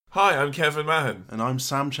Hi, I'm Kevin Mahan. And I'm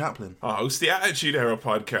Sam Chaplin. I host the Attitude Era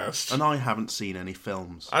podcast. And I haven't seen any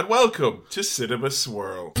films. And welcome to Cinema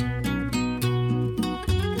Swirl.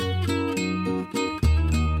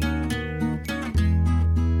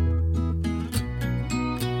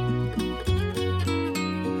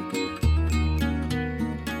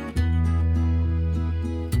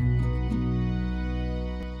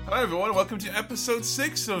 Hello everyone, welcome to episode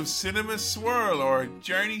 6 of Cinema Swirl, or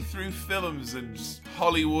journey through films in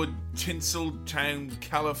Hollywood, Tinseltown,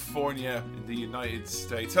 California in the United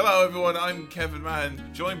States. Hello everyone, I'm Kevin Mann,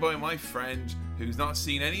 joined by my friend who's not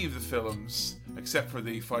seen any of the films except for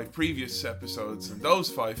the 5 previous episodes, and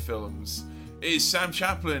those 5 films is Sam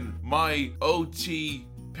Chaplin, my OT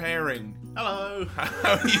pairing. Hello.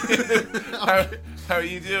 How are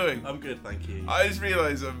you doing? I'm good, thank you. I just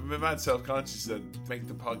realised I'm mad self-conscious that make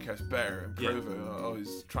the podcast better, improve it. I'm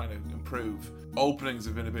always trying to improve. Openings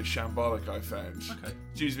have been a bit shambolic, I found. Okay.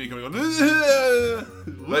 It's usually me going,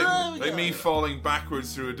 like me falling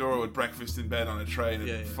backwards through a door with breakfast in bed on a train and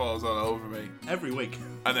it falls all over me. Every week.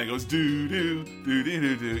 And then it goes doo-doo,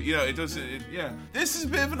 doo-doo-doo-doo. You know, it does it, yeah. This is a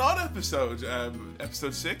bit of an odd episode,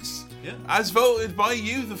 episode 6. Yeah. As voted by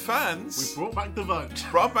you, the fans. We brought back the vote.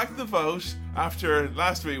 Brought back the vote after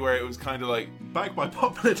last week where it was kind of like... Back by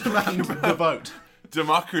popular demand, the vote.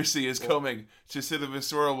 Democracy is coming to Cinema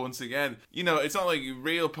Swirl once again. You know, it's not like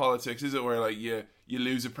real politics, is it? Where like you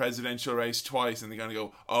lose a presidential race twice and they're gonna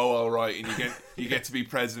go, oh, all right, and you get to be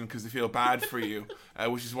president because they feel bad for you,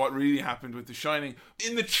 which is what really happened with The Shining.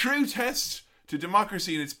 In the true test to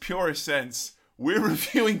democracy in its purest sense, we're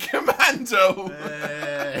reviewing Commando.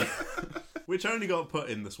 Hey. Which only got put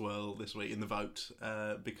in the swirl this week in the vote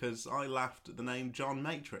because I laughed at the name John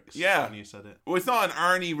Matrix when you said it. Well, it's not an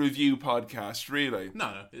Arnie review podcast, really.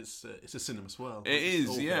 No, it's a cinema swirl. It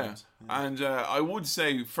is, yeah. And I would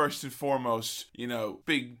say, first and foremost, you know,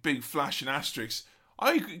 big flashing asterisks.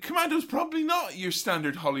 Commando's probably not your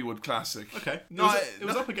standard Hollywood classic. Okay. It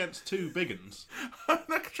was up against 2 big uns. I'm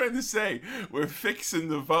not trying to say we're fixing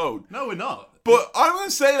the vote. No, we're not. But I'm going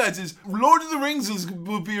to say, lads, is Lord of the Rings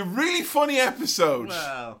will be a really funny episode.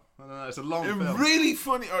 Well, I don't know, it's a long film. Really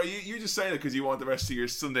funny. Or you're just saying it because you want the rest of your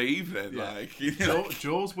Sunday evening. Yeah. Like, you know,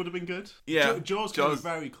 Jaws would have been good. Yeah. Jaws came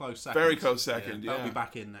very close second. Very close second, yeah. That'll be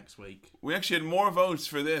back in next week. We actually had more votes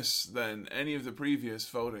for this than any of the previous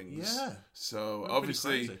votings. Yeah. So,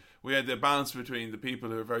 obviously, we had the balance between the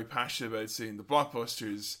people who are very passionate about seeing the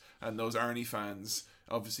blockbusters and those Arnie fans.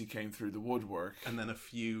 Obviously came through the woodwork. And then a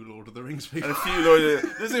few Lord of the Rings people. And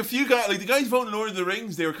there's a few guys, like the guys voting Lord of the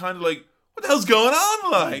Rings, they were kind of like, what the hell's going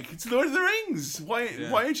on? Like, it's Lord of the Rings. Why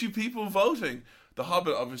aren't you people voting? The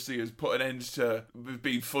Hobbit obviously has put an end to it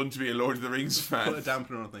being fun to be a Lord of the Rings fan. Put a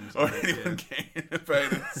dampener on things. Or anyone caring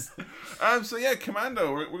about it. So yeah,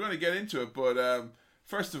 Commando, we're going to get into it. But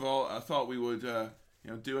first of all, I thought we would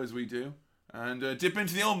do as we do. And dip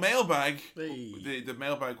into the old mailbag. Hey. The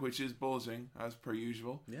mailbag, which is buzzing, as per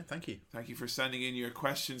usual. Yeah, thank you. Thank you for sending in your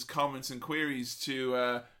questions, comments, and queries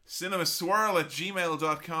to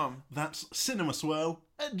cinemaswirl@gmail.com. That's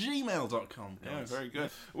cinemaswirl@gmail.com. Yeah, very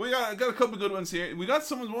good. We got a couple of good ones here. We got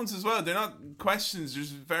some ones as well. They're not questions,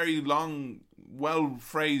 just very long,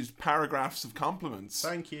 well-phrased paragraphs of compliments.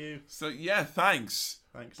 Thank you. So, yeah, thanks.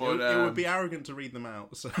 Thanks. But, it would be arrogant to read them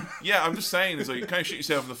out. So. Yeah, I'm just saying, it's like you kind of shoot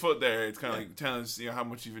yourself in the foot there. It's kind of like telling us, how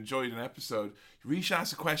much you've enjoyed an episode. You really should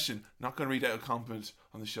ask a question. Not going to read out a compliment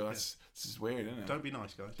on the show. This is weird, isn't it? Don't be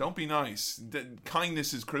nice, guys. Don't be nice.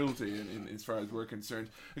 Kindness is cruelty, in as far as we're concerned.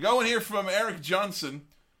 I got one here from Eric Johnson.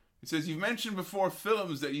 It says, you've mentioned before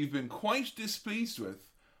films that you've been quite displeased with.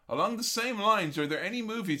 Along the same lines, are there any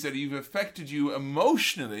movies that have affected you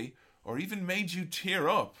emotionally or even made you tear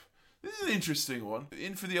up? This is an interesting one.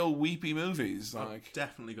 In for the old weepy movies. I've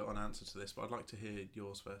definitely got an answer to this, but I'd like to hear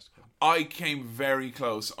yours first, Kevin. I came very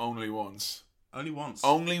close only once. Only once?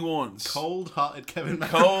 Only once. Cold-hearted Kevin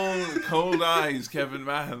Mahan. Cold eyes Kevin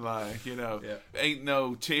Mahan, Yeah. Ain't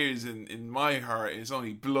no tears in my heart. It's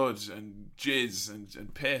only blood and jizz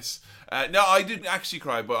and piss. No, I didn't actually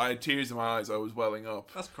cry, but I had tears in my eyes. I was welling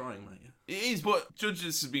up. That's crying, mate. It is, but judge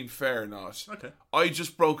this as being fair or not. Okay. I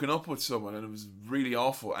just broken up with someone and it was really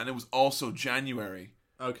awful, and it was also January.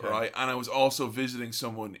 Okay. Right, and I was also visiting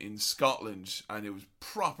someone in Scotland, and it was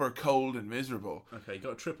proper cold and miserable. Okay, you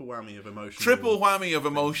got a triple whammy of emotional. Triple whammy of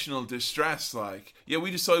emotional distress. Like, yeah,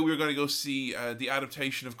 we decided we were going to go see the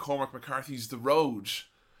adaptation of Cormac McCarthy's The Road.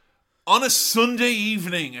 On a Sunday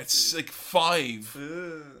evening at like 5.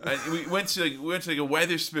 And we went to like a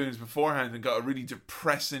Wetherspoons beforehand and got a really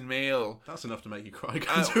depressing meal. That's enough to make you cry.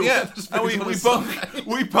 And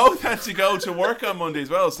we both had to go to work on Monday as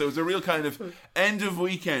well, so it was a real kind of end of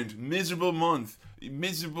weekend, miserable month.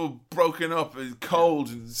 miserable, broken up, and cold,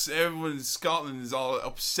 and everyone in Scotland is all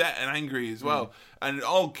upset and angry as well. And it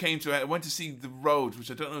all came to it. I went to see The Road,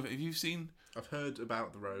 which I don't know if you've seen. I've heard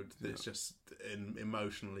about The Road. It's just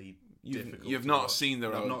emotionally difficult. You've not seen The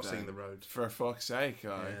Road. I've not seen The Road. For fuck's sake,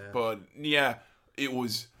 Yeah. But yeah, it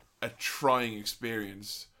was a trying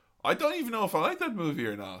experience. I don't even know if I like that movie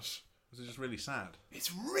or not. Was it just really sad?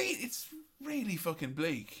 It's really fucking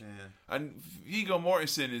bleak. Yeah. And Viggo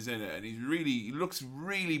Mortensen is in it, and he looks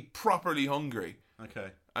really properly hungry.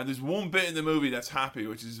 Okay. And there's one bit in the movie that's happy,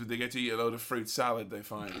 which is when they get to eat a load of fruit salad they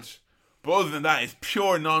find. But other than that, it's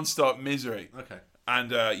pure non-stop misery. Okay.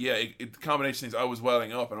 And the combination of things, I was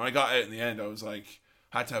welling up, and when I got out in the end, I was like,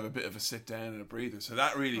 had to have a bit of a sit down and a breather. So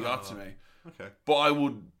that really got to me. Okay. But I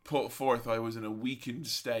would put forth I was in a weakened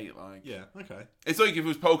state. Like, yeah. Okay. it's like if it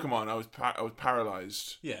was Pokemon, I was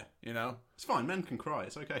paralyzed. Yeah. You know, it's fine. Men can cry.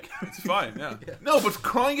 It's okay. it's fine. Yeah. No, but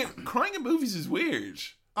crying at movies is weird.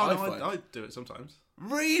 I do it sometimes.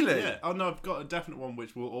 Really? Yeah. Oh no, I've got a definite one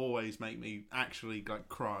which will always make me actually like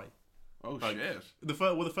cry. Oh like, shit! The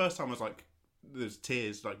first time I was like, there's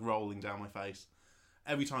tears like rolling down my face.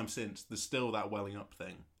 Every time since, there's still that welling up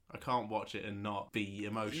thing. I can't watch it and not be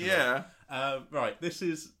emotional. Yeah. Right. This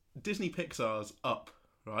is Disney Pixar's Up.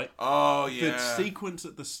 Right. Oh yeah. The sequence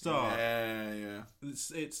at the start. Yeah.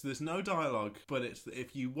 It's there's no dialogue, but it's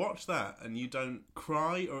if you watch that and you don't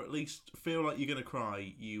cry or at least feel like you're gonna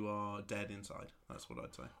cry, you are dead inside. That's what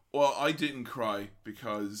I'd say. Well, I didn't cry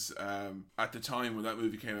because at the time when that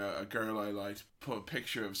movie came out, a girl I liked put a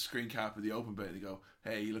picture of screen cap of the open bit and they go,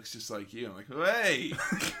 "Hey, he looks just like you." I'm like, "Hey,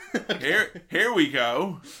 here we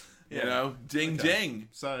go." You know, ding ding.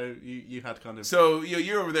 So you had kind of... So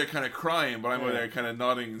you're over there kind of crying, but I'm over there kind of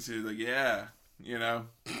nodding and saying like, yeah, you know.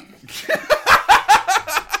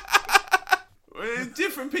 We're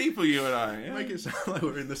different people, you and I. Yeah? Make it sound like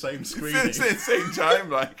we're in the same screen. It's at the same time,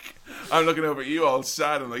 like, I'm looking over at you all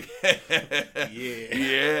sad. I'm like,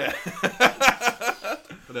 yeah.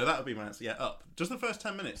 But no, that would be my answer. Yeah, Up. Just the first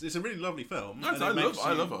 10 minutes. It's a really lovely film. I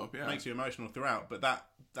love Up, yeah. It makes you emotional throughout, but that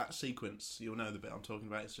sequence, you'll know the bit I'm talking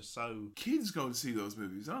about, it's just so... Kids go to see those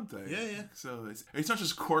movies, aren't they? Yeah. So it's not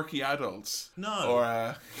just quirky adults. No.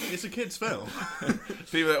 Or it's a kid's film.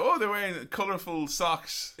 People are like, oh, they're wearing colourful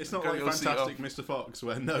socks. It's not like Fantastic Mr. Fox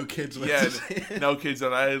where no kids were no kids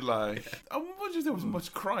allowed, like... I wonder if there was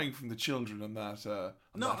much crying from the children on that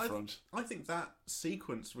front. I think that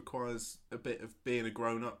sequence requires a bit of being a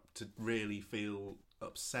grown-up to really feel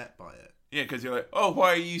upset by it. Yeah, because you're like, oh,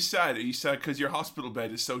 why are you sad? Are you sad because your hospital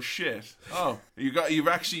bed is so shit? Oh, you're going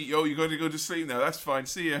to go to sleep now. That's fine.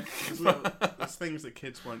 See ya. There's things that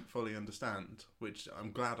kids won't fully understand, which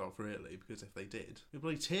I'm glad of, really, because if they did, it'd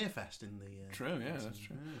be tear fest in the... True, yeah, that's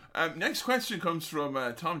true. Next question comes from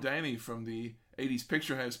Tom Downey from the 80s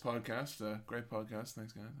Picture House podcast. Great podcast.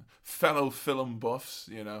 Thanks, guys. Fellow film buffs,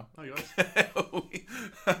 you know. Oh,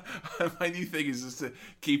 guys. My new thing is just to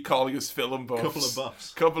keep calling us film buffs.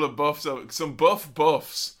 Couple of buffs. Some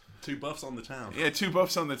buffs. 2 buffs on the town. Yeah, 2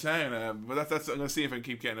 buffs on the town. But that's I'm going to see if I can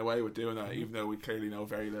keep getting away with doing that, even though we clearly know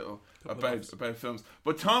very little about films.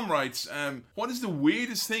 But Tom writes, what is the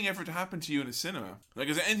weirdest thing ever to happen to you in a cinema? Like,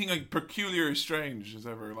 is there anything like peculiar or strange has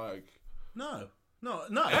ever like... No,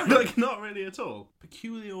 like not really at all.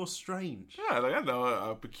 Peculiar or strange. Yeah, like I don't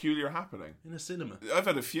know, a peculiar happening. In a cinema. I've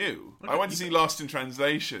had a few. Okay, I went to see Lost in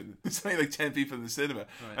Translation. There's only like 10 people in the cinema.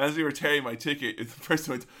 Right. And as we were tearing my ticket, the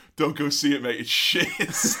person went, "Don't go see it, mate, it's shit." He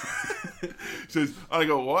says, and I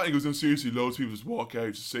go, "What?" He goes, "No, seriously, loads of people just walk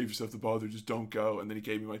out, just save yourself the bother, just don't go." And then he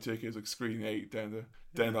gave me my ticket. It was like screen 8 down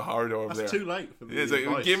the corridor over there. That's too late for the It's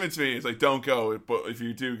like, give it to me. It's like, don't go, but if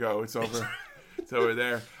you do go, it's over. It's over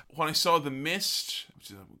there. When I saw The Mist,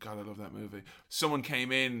 which is, God, I love that movie. Someone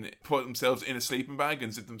came in, put themselves in a sleeping bag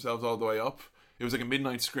and sit themselves all the way up. It was like a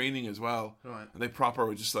midnight screening as well. Right. And they proper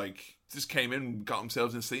were just came in, got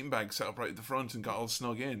themselves in a sleeping bag, sat up right at the front and got all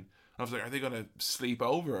snug in. I was like, are they going to sleep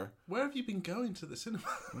over? Where have you been going to the cinema?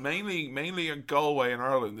 mainly in Galway in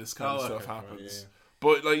Ireland, this kind of stuff happens. Right, yeah.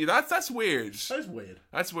 But like that's weird.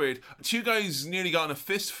 That's weird. 2 guys nearly got in a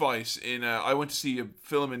fist fight in. I went to see a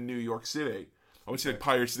film in New York City. I went to see like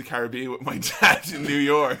Pirates of the Caribbean with my dad in New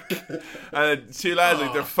York. And 2 lads,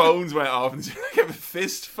 like their phones went off and they have a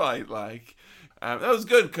fist fight. Like that was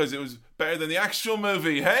good because it was better than the actual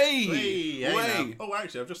movie. Hey. Oh,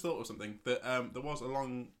 actually, I've just thought of something. That there was I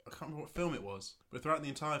can't remember what film it was, but throughout the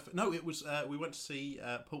entire no, it was we went to see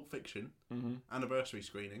Pulp Fiction anniversary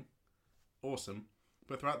screening. Awesome.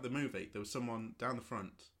 But throughout the movie, there was someone down the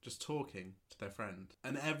front just talking to their friend,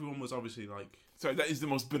 and everyone was obviously like, sorry, that is the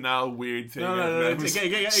most banal, weird thing. No.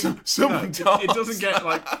 Someone talks. It doesn't get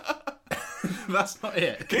like. That's not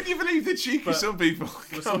it. Can you believe the cheek of some people?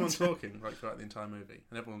 Was someone talking like throughout the entire movie,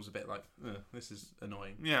 and everyone was a bit like, "This is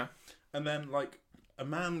annoying." Yeah. And then like a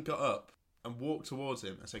man got up and walked towards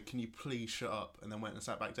him and said, "Can you please shut up?" And then went and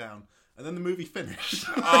sat back down. And then the movie finished.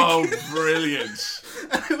 Oh, brilliant!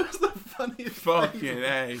 And it was the funniest. Fucking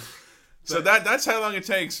A. So that's how long it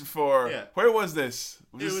takes for... Yeah. Where was this?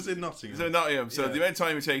 It was in Nottingham. So Nottingham. So the amount of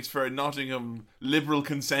time it takes for a Nottingham liberal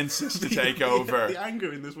consensus to take over... The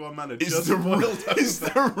anger in this one man is the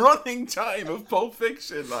running time of Pulp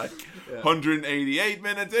Fiction. Like, 188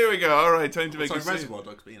 minutes. There we go. All right, time to make a scene. Reservoir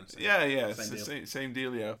Dogs, but Yeah. Same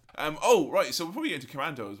dealio. Oh, right. So before we get into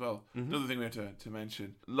Commando as well, another thing we have to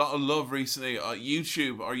mention. A lot of love recently on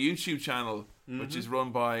YouTube, our YouTube channel, which is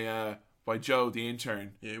run by Joe the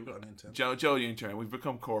intern. Yeah, we've got an intern. Joe the intern. We've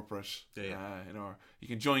become corporate. Yeah. You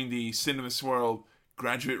can join the Cinema Swirl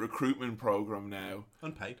graduate recruitment program now.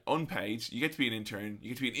 Unpaid. You get to be an intern. You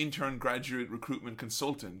get to be an intern graduate recruitment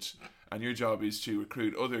consultant. And your job is to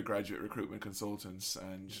recruit other graduate recruitment consultants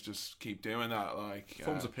and just keep doing that. Like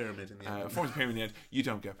forms a pyramid in the end. Forms a pyramid in the end. You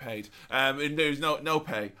don't get paid. And there's no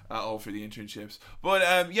pay at all for the internships.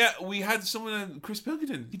 But we had someone, Chris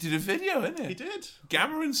Pilkington. He did a video, didn't he? He did.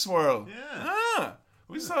 Gamma and Swirl. Yeah.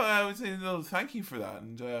 We saw. We'd say a little thank you for that.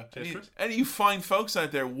 And Cheers, any you fine folks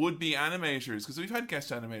out there would be animators, because we've had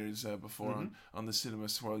guest animators before on the Cinema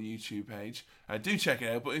Swirl YouTube page. Do check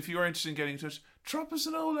it out. But if you are interested in getting in touch, drop us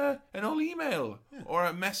an old email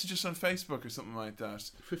or message us on Facebook or something like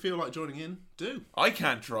that. If you feel like joining in, do. I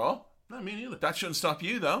can't draw. No, me neither. That shouldn't stop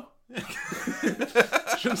you, though.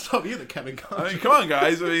 Shouldn't stop you, the Kevin Carter. I mean, come on,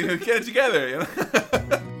 guys. Get it together. You know?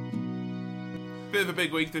 Bit of a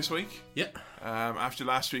big week this week. Yeah. After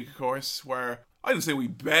last week, of course, where I didn't say we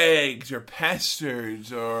begged or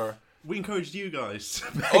pestered or... We encouraged you guys.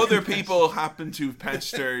 Other people happen to have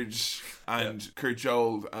pestered and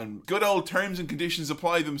cajoled, and good old terms and conditions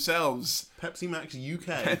apply themselves. Pepsi Max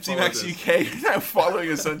UK. Pepsi Max UK are now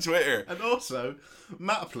following us on Twitter. And also,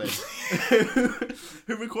 Maplin,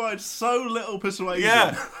 who required so little persuasion.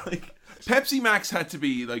 Yeah. Pepsi Max had to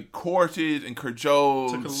be courted and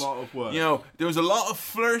cajoled. Took a lot of work. There was a lot of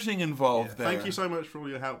flirting involved there. Thank you so much for all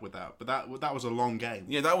your help with that. But that was a long game.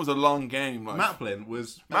 Yeah, that was a long game. Maplin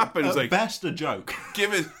was at best a joke.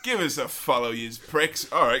 Give us a follow, you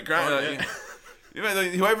pricks. All right, great.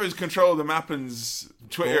 Whoever's controlled the Maplin's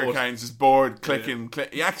Twitter accounts is bored clicking.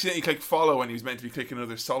 He accidentally clicked follow when he was meant to be clicking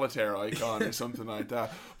another solitaire icon or something like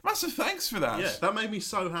that. Massive thanks for that. Yeah, that made me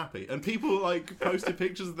so happy. And people posted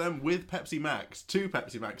pictures of them with Pepsi Max to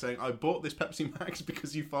Pepsi Max saying, "I bought this Pepsi Max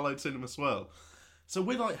because you followed Cinema Swirl." So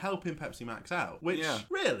we're helping Pepsi Max out, which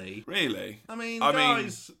really, I mean,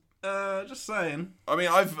 guys. Just saying. I mean,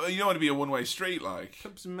 you don't want to be a one-way street,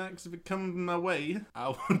 Pepsi Max, if it comes my way, I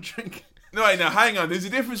won't drink. No, hang on. There's a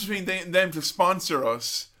difference between them to sponsor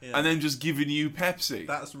us and then just giving you Pepsi.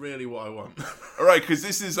 That's really what I want. All right, because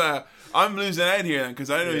this is I'm losing out here then because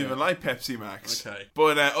I don't even like Pepsi Max. Okay.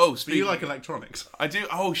 But but you like electronics? I do.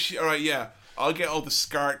 Oh shit! All right, yeah. I'll get all the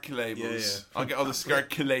SCART labels. Yeah. I'll get all the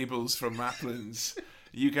SCART labels from Maplin's.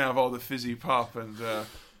 You can have all the fizzy pop, and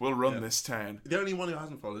we'll run this town. The only one who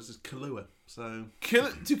hasn't followed us is Kahlua. So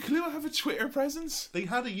do Kahlua have a Twitter presence? They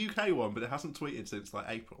had a UK one, but it hasn't tweeted since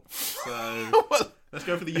April. So let's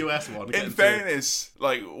go for the US one. In fairness,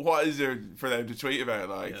 what is there for them to tweet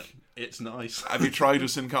about? It's nice. Have you tried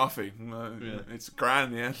us in coffee? It's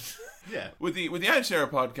grand, yeah. Yeah. With the Outshare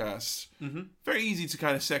podcast, very easy to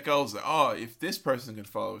kind of set goals. If this person can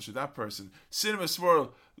follow us or that person, Cinema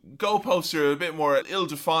Swirl. Goalposts are a bit more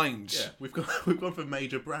ill-defined. Yeah, we've gone for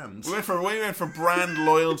major brands. We went for brand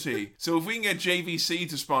loyalty. So if we can get JVC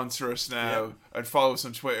to sponsor us now and follow us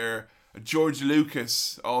on Twitter, George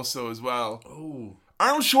Lucas also as well. Oh,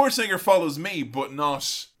 Arnold Schwarzenegger follows me, but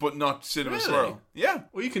not Cinema Swirl. Yeah.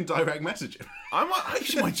 Well, you can direct message him. I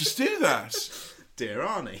actually might just do that. Dear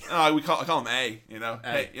Arnie. I call him A,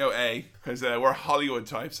 Hey, A, because we're Hollywood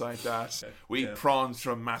types like that. Okay. We eat prawns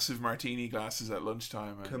from massive martini glasses at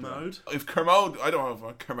lunchtime. Kermode? If Kermode, I don't know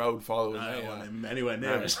if Kermode follows me. I don't want him anywhere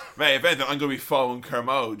near us. Mate, if anything, I'm going to be following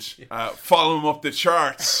Kermode. Follow him up the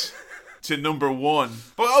charts. To number 1.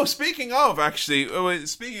 But speaking of all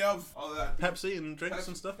that Pepsi and drinks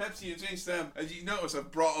and stuff. Pepsi and drinks, as you notice,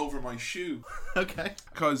 I've brought over my shoe. Okay.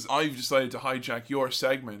 Because I've decided to hijack your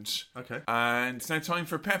segment. Okay. And it's now time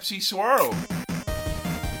for Pepsi Swirl.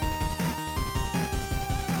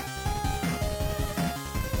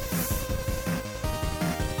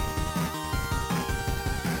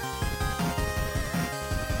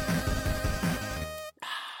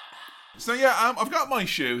 So I've got my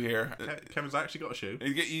shoe here. Kevin's actually got a shoe.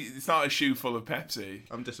 It's not a shoe full of Pepsi.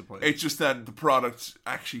 I'm disappointed. It's just that the product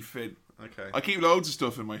actually fit Okay. I keep loads of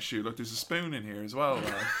stuff in my shoe. Look, there's a spoon in here as well.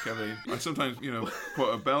 I sometimes,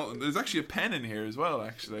 put a belt. There's actually a pen in here as well,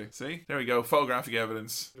 actually. See? There we go. Photographic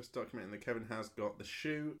evidence. Just documenting that Kevin has got the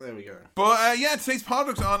shoe. There we go. But, today's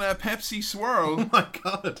product on Pepsi Swirl Oh my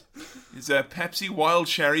god. is a Pepsi Wild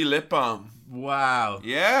Cherry Lip Balm. Wow.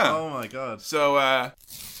 Yeah. Oh my god. So,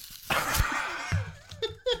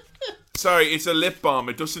 sorry, it's a lip balm.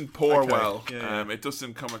 It doesn't pour well. Yeah. It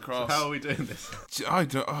doesn't come across. How are we doing this? I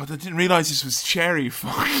didn't realise this was cherry.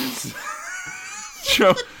 Fuck.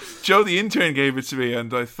 Joe, the intern, gave it to me,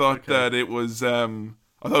 and I thought that it was.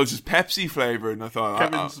 I thought it was just Pepsi flavoured, and I thought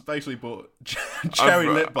Kevin's basically bought cherry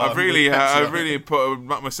lip balm. I've really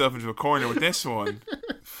knocked myself into a corner with this one.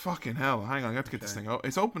 Fucking hell! Hang on, I got to get this thing out.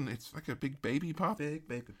 It's open. It's like a big baby pop. Big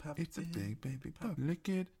baby pop. It's a big baby pop. Look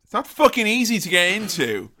it. It's not fucking easy to get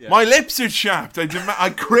into. Yeah. My lips are chapped. I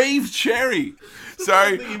crave cherry.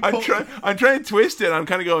 Sorry, I'm trying to twist it. I'm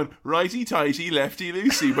kind of going righty tighty, lefty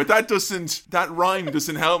loosey, but that rhyme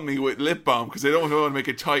doesn't help me with lip balm because I don't want to make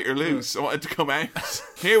it tight or loose. I want it to come out.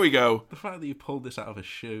 Here we go. The fact that you pulled this out of a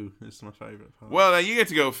shoe is my favourite part. Well, you get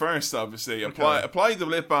to go first, obviously. Apply the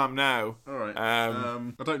lip balm now. All right.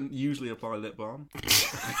 I don't usually apply lip balm.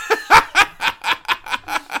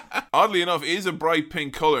 Oddly enough, it is a bright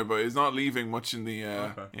pink colour, but it's not leaving much in the.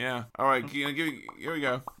 Okay. Yeah. All right. Here we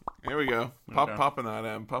go. Here we go. Popping that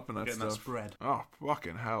Getting stuff. that spread. Oh,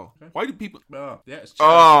 fucking hell! Okay. Why do people? Oh, yeah, it's cherry.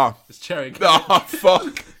 Oh, It's cherry. oh,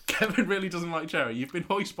 fuck! Kevin really doesn't like cherry. You've been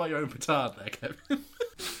hoisted by your own petard there, Kevin.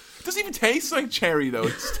 It doesn't even taste like cherry though.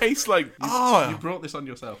 It tastes like You brought this on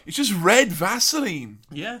yourself. It's just red Vaseline.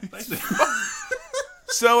 Yeah, basically.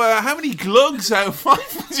 So, how many glugs out of 5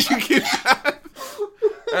 would you give that?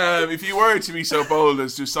 If you were to be so bold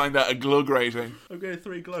as to assign that a glug rating. I'm going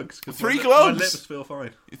 3 glugs. 3 My glugs? lips feel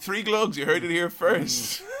fine. 3 glugs, you heard it here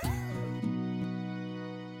first.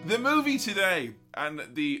 The movie today, and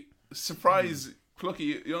the surprise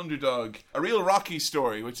plucky underdog, a real Rocky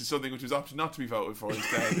story, which is something which was opted not to be voted for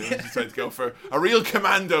instead. They decided to go for a real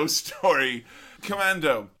Commando story.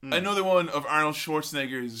 Commando, another one of Arnold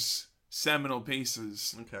Schwarzenegger's seminal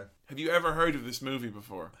pieces. Okay. Have you ever heard of this movie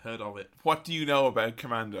before? Heard of it. What do you know about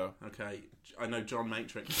Commando? Okay. I know John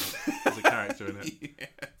Matrix is a character in it.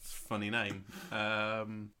 Yes. Funny name.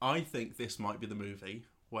 I think this might be the movie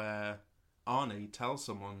where Arnie tells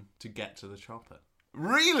someone to get to the chopper.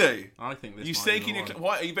 Really? I think this You might staking be your... the one.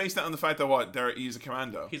 What, are you based that on the fact that he's a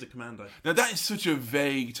commando? He's a commando. Now that is such a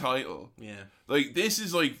vague title. Yeah. Like, this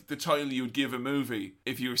is like the title you would give a movie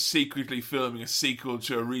if you were secretly filming a sequel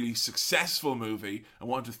to a really successful movie and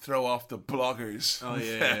wanted to throw off the bloggers. Oh,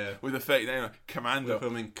 yeah. With a fake name, like Commando. We're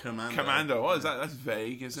filming Commando. Commando. What is that? That's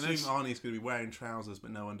vague, isn't I it? assume Arnie's going to be wearing trousers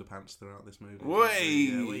but no underpants throughout this movie.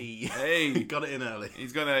 Way. Hey. Got it in early.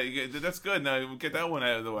 He's gonna... That's good. Now, we'll get that one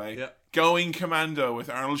out of the way. Yeah. Going Commando with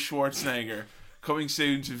Arnold Schwarzenegger. Coming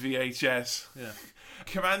soon to VHS. Yeah.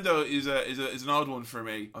 Commando is an odd one for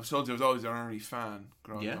me. I've told you I was always an Arnie fan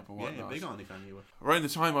growing up and whatnot. Yeah, big Arnie fan you were. Around the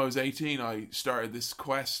time I was 18, I started this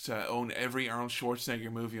quest to own every Arnold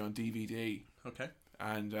Schwarzenegger movie on DVD. Okay.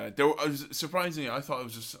 And surprisingly, I thought it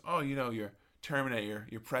was just, your Terminator,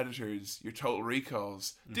 your Predators, your Total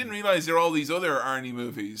Recalls. Mm-hmm. Didn't realise there are all these other Arnie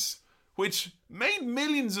movies which made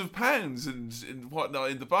millions of pounds and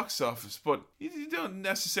whatnot in the box office, but you don't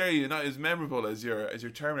necessarily, you're not as memorable as your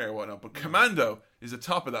Terminator and whatnot. But Commando is the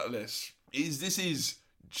top of that list. This is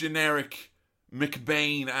generic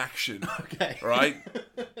McBain action. Okay. Right?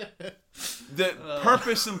 The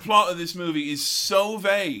purpose and plot of this movie is so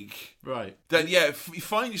vague. Right. That, if you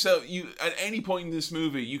find yourself, at any point in this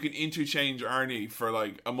movie, you can interchange Arnie for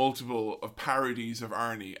like a multiple of parodies of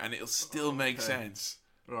Arnie and it'll still make sense.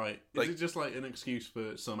 Right. Like, is it just like an excuse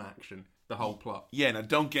for some action? The whole plot? Yeah, now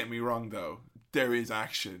don't get me wrong though. There is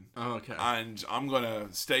action. Oh, okay. And I'm going to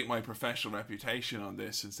stake my professional reputation on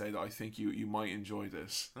this and say that I think you might enjoy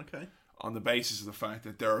this. Okay. On the basis of the fact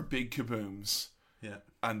that there are big kabooms. Yeah.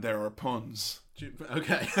 And there are puns.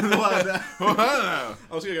 Okay. I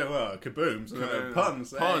was going to go, kabooms.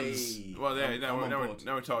 Puns. Puns. Hey. Well,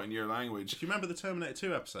 now we're talking your language. Do you remember the Terminator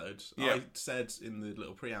 2 episode? Yeah. I said in the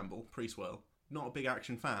little preamble, pre-swirl, not a big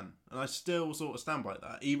action fan. And I still sort of stand by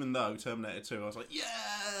that. Even though Terminator 2, I was like,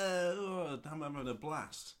 I'm having a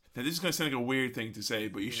blast. Now, this is going to sound like a weird thing to say,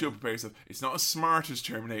 but you should prepare yourself. It's not as smart as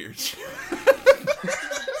Terminator 2.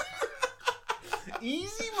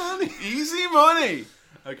 Easy money. Easy money.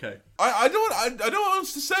 Okay. I don't know what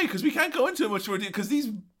else to say because we can't go into it much more because these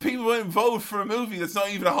people went and voted for a movie that's not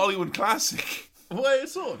even a Hollywood classic. Well, it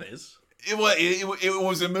sort of is. It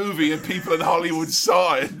was a movie and people in Hollywood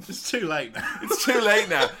saw it. It's too late now. It's too late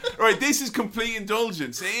now. Right, this is complete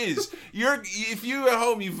indulgence. It is. If you at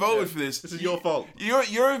home you voted for this. This is your fault.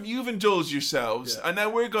 You've indulged yourselves, and now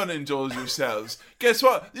we're going to indulge yourselves. Guess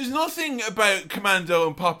what? There's nothing about Commando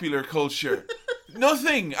in popular culture.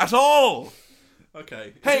 Nothing at all.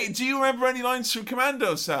 Okay. Hey, do you remember any lines from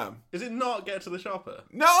Commando, Sam? Is it not Get to the Chopper?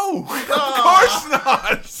 No! Of course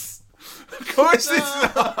not! Of course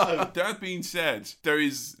it's not! That being said, there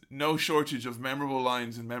is no shortage of memorable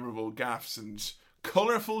lines and memorable gaffes and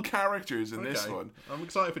colourful characters in this one. I'm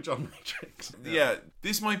excited for John Matrix. Yeah,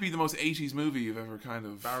 this might be the most 80s movie you've ever kind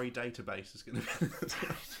of... Barry Database is going to be...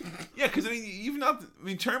 Yeah, because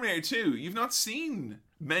Terminator 2, you've not seen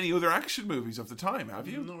many other action movies of the time, have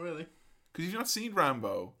you? Not really. Because you've not seen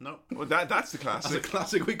Rambo. No. Well, that's the classic. That's a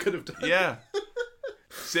classic we could have done. Yeah.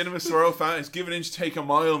 Cinema Swirl fans, give an inch, take a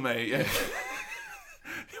mile, mate. Yeah.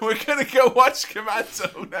 We're going to go watch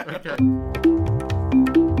Commando now. Okay.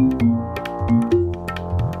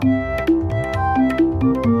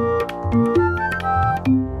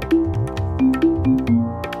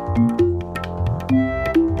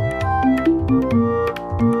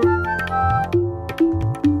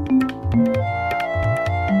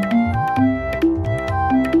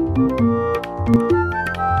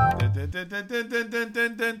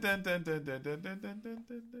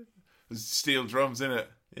 There's steel drums in it.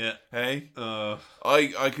 Yeah. Hey?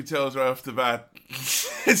 I could tell right off the bat.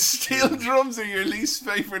 Steel drums are your least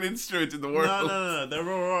favourite instrument in the world. No. They're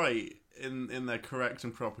alright in their correct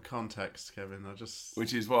and proper context, Kevin.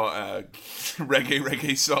 Which is what?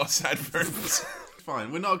 Reggae sauce adverts.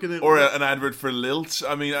 Fine, we're not going to... Or an advert for Lilt.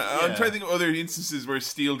 I mean, I'm trying to think of other instances where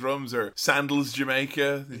steel drums are Sandals,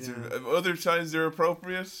 Jamaica. Other times they're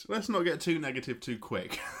appropriate. Let's not get too negative too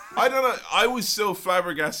quick. I don't know. I was so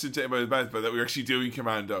flabbergasted by that we were actually doing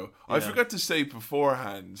Commando. Yeah. I forgot to say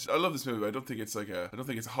beforehand. I love this movie. I don't think it's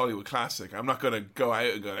a Hollywood classic. I'm not going to go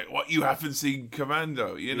out and go like, "What, you haven't seen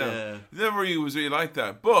Commando?" You know, it never really was really like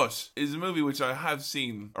that. But it's a movie which I have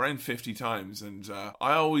seen around 50 times, and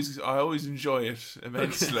I always enjoy it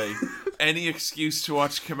immensely. Any excuse to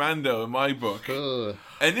watch Commando in my book.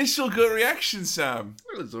 Initial gut reaction, Sam.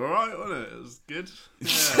 It was alright, wasn't it? It was good.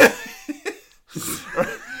 Yeah.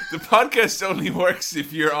 The podcast only works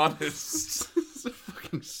if you're honest. It's so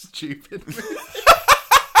fucking stupid.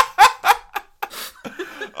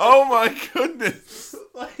 Oh my goodness.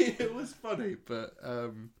 It was funny, but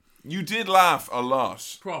you did laugh a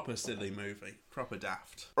lot. Proper silly movie. Proper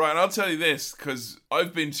daft. Right, and I'll tell you this, because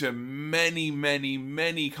I've been to many, many,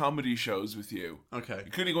 many comedy shows with you. Okay.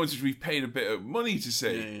 Including ones which we've paid a bit of money to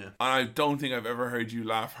see. Yeah. And I don't think I've ever heard you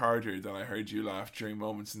laugh harder than I heard you laugh during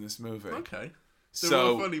moments in this movie. Okay.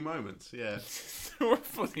 There were funny moments, yeah. There were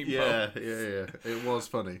funny moments. Yeah. It was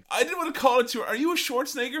funny. I didn't want to call it too... Are you a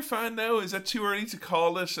Schwarzenegger fan now? Is that too early to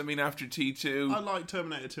call it? I mean, after T2? I like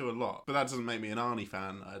Terminator 2 a lot, but that doesn't make me an Arnie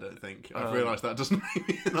fan, I don't think. I've realised that doesn't make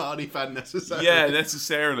me an Arnie fan necessarily. Yeah,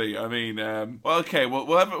 necessarily. I mean, we'll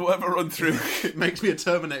have a run through. It makes me a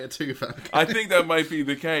Terminator 2 fan. I think that might be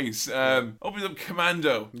the case. Opens up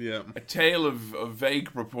Commando. Yeah. A tale of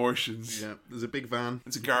vague proportions. Yeah, there's a big van.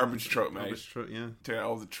 It's a garbage truck, mate. Garbage truck, yeah. Take out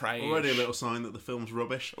all the trash. Already a little sign that the film's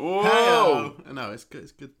rubbish. Whoa! Hey-o. No, it's good.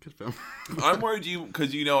 It's good film. I'm worried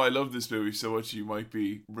because you know I love this movie so much. You might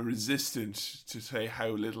be resistant to say how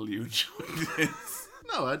little you enjoyed it.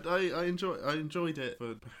 No, I enjoyed it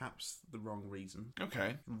for perhaps the wrong reason.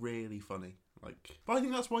 Okay. Really funny. But I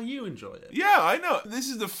think that's why you enjoy it. Yeah, I know. This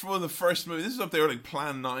is one of the first movies. This is up there like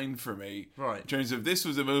Plan 9 for me. Right. In terms of this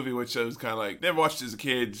was a movie which I was kind of like, never watched as a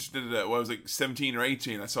kid. When I was like 17 or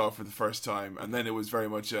 18, I saw it for the first time. And then it was very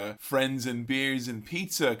much a friends and beers and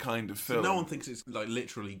pizza kind of film. So no one thinks it's like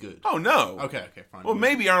literally good. Oh, no. Okay, fine. Well,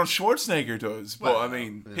 maybe Arnold Schwarzenegger does. But Well, I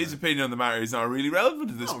mean, his opinion on the matter is not really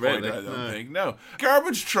relevant at this Not point, really, I don't no. think. No.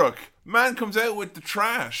 Garbage truck. Man comes out with the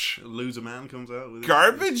trash. A loser man comes out with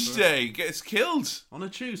Garbage day. Gets killed. on a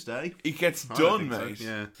Tuesday. He gets I done, think so, mate.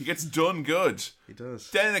 yeah. He gets done good. He does.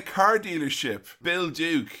 Then in a car dealership, Bill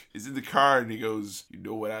Duke is in the car and he goes, "You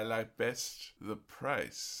know what I like best? The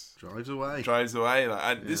price." Drives away. Drives away.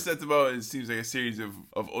 And this at the moment, it seems like a series of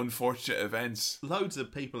unfortunate events Loads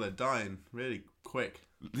of people are dying really quick.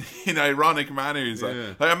 in ironic manners.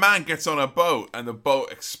 Yeah. Like a man gets on a boat and the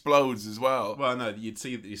boat explodes as well. Well, no, you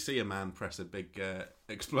see a man press a big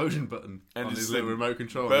explosion button And on it's his little like, remote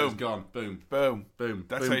control boom. and it's gone. Boom. Boom. Boom.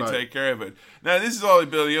 That's boom, how you boom. take care of it. Now, this is all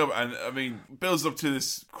building up, and I mean, builds up to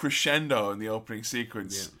this crescendo in the opening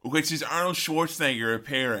sequence, which is Arnold Schwarzenegger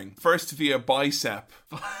appearing first via bicep.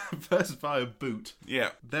 First by a boot. Yeah.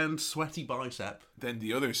 Then sweaty bicep. than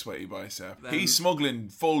the other sweaty bicep. Then- He's smuggling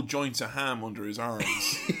full joints of ham under his arms.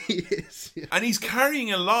 He is. Yeah. And he's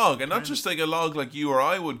carrying a log, and not just like a log like you or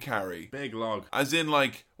I would carry. Big log. As in,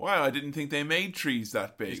 like, wow, I didn't think they made trees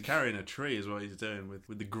that big. He's carrying a tree is what he's doing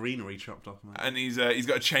with the greenery chopped off. Man. And he's got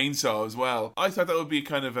a chainsaw as well. I thought that would be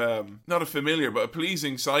kind of not a familiar but a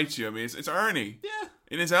pleasing sight to you. I mean, it's Arnie Yeah.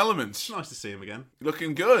 in his element, It's nice to see him again.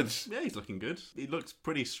 looking good. Yeah, he's looking good. He looks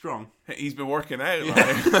pretty strong. He's been working out.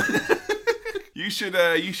 Like. You should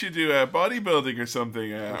do bodybuilding or something,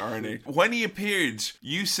 Arnie. When he appeared,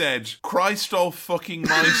 you said, "Christ all fucking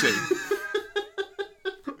mighty."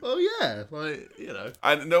 Oh yeah, like, you know.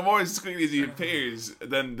 And no more as quickly as he appears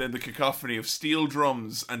than the cacophony of steel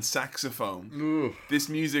drums and saxophone. Ooh. This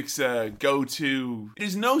music's go-to.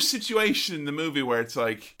 There's no situation in the movie where it's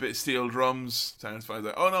like, bit of steel drums, sounds fine.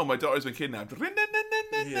 Like, oh no, my daughter's been kidnapped. But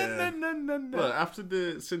after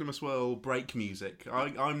the Cinema Swirl break music,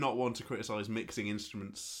 I'm not one to criticise mixing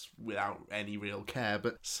instruments without any real care,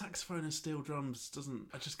 but saxophone and steel drums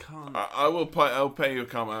I just can't. I'll pay you a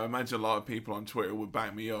comment. I imagine a lot of people on Twitter would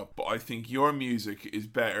back me up, but I think your music is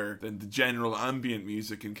better than the general ambient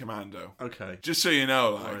music in Commando. Okay. Just so you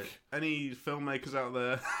know, like. Right. Any filmmakers out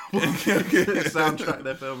there soundtrack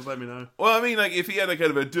their films, let me know. Well, I mean, like, if he had a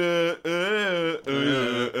kind of a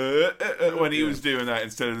when he was doing that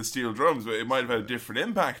instead of the steel drums, but it might have had a different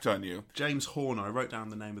impact on you. James Horner, I wrote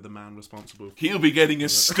down the name of the man responsible. He'll be getting a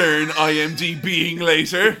stern IMDbing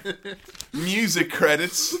later. Music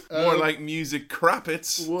credits. More like music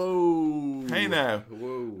crappets. Whoa. Hey now.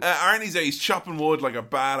 Whoa. Arnie's he's chopping wood like a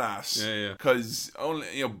badass. Yeah. Because only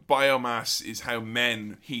biomass is how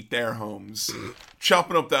men heat their homes.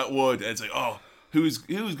 Chopping up that wood, and it's like, oh, who's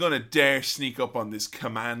gonna dare sneak up on this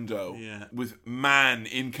commando? Yeah. With man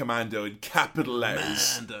in commando in capital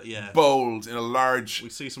letters. Yeah. Bold in a large. We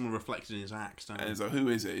see someone reflected in his axe, don't we? And it's like, who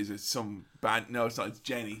is it? Is it some bad? No, it's not. It's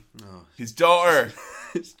Jenny. Oh. His daughter.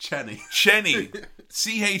 It's Chenny. Chenny.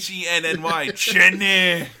 Chenny.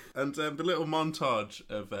 Chenny. And the little montage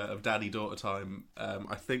of daddy-daughter time,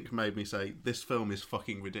 I think made me say, this film is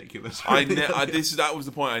fucking ridiculous. That was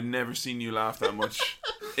the point. I'd never seen you laugh that much.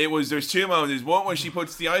 There's two moments. There's one where she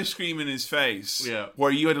puts the ice cream in his face, yeah,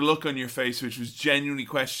 where you had a look on your face which was genuinely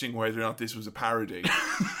questioning whether or not this was a parody.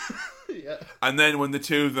 Yeah. And then when the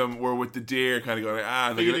two of them were with the deer, kind of going,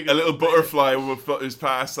 like a little butterfly was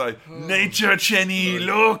past, like, nature, Chenny,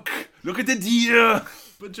 look at the deer.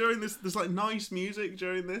 But during this, there's like nice music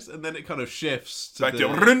during this, and then it kind of shifts to back to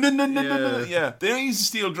yeah. They don't use the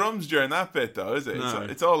steel drums during that bit, though, is it? No.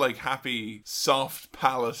 It's all like happy, soft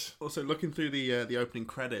palette. Also, looking through the opening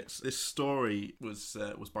credits, this story was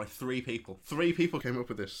by 3 people. 3 people came up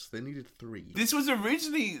with this. They needed 3. This was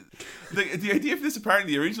originally the idea for this.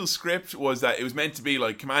 Apparently, the original script was that it was meant to be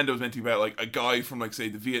like Commando was meant to be about like a guy from like say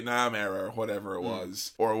the Vietnam era or whatever it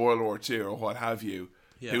was, or World War II or what have you.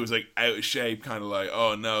 Yeah. Who was like out of shape, kind of like,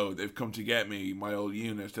 oh no, they've come to get me, my old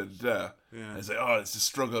unit, da da da. Yeah. And it's like, oh, it's a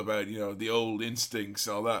struggle about, the old instincts,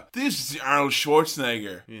 all that. This is Arnold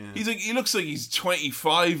Schwarzenegger. Yeah. He looks like he's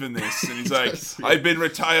 25 in this, and he's like, does, yeah. I've been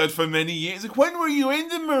retired for many years. Like, when were you in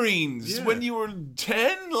the Marines? Yeah. When you were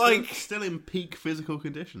 10? Like, still in peak physical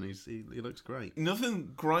condition. He looks great.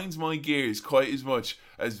 nothing grinds my gears quite as much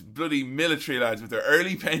as bloody military lads with their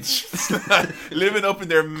early pensions, living up in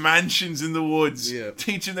their mansions in the woods, Yeah.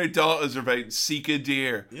 teaching their daughters about Sika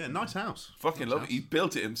deer. Yeah, nice house. Fucking love it. He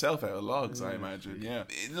built it himself out of logs, I imagine. Yeah,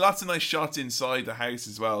 lots of nice shots inside the house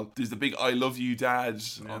as well. There's the big "I love you, Dad"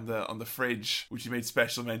 on the fridge, which you made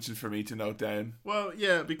special mention for me to note down. Well,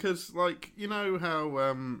 yeah, because like you know how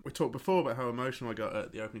we talked before about how emotional I got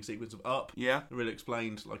at the opening sequence of Up. Yeah, it really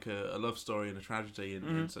explained like a love story and a tragedy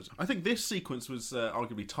and such. I think this sequence was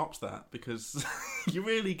arguably tops that because you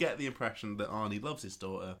really get the impression that Arnie loves his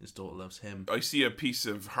daughter. His daughter loves him. I see a piece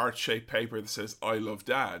of heart-shaped paper that says "I love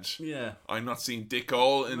Dad." Yeah, I'm not seeing Dick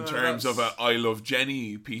all in terms of a "I love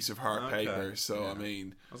Jenny" piece of heart paper. So I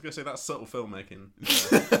mean, I was gonna say that's subtle filmmaking.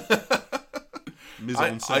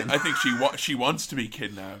 I think she wants to be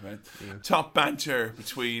kidnapped, man. Yeah. Top banter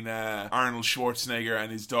between Arnold Schwarzenegger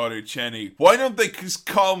and his daughter Jenny. Why don't they just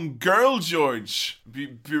call him Girl George?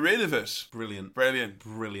 Be rid of it. Brilliant.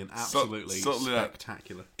 Absolutely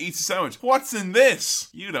spectacular. Eats a sandwich. What's in this?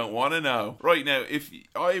 You don't want to know. Right now, if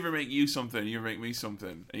I ever make you something, you ever make me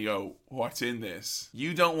something, and you go, what's in this.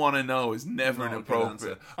 You don't want to know is never Not a good inappropriate.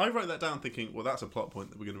 answer. I wrote that down thinking, well, that's a plot point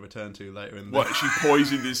that we're going to return to later in the... What, she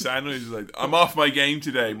poisoned his sandwich? Like, I'm off my game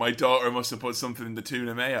today. My daughter must have put something in the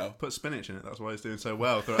tuna mayo. Put spinach in it, that's why he's doing so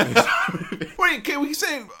well throughout the entire movie. Wait, can we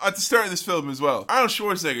say at the start of this film as well, Arnold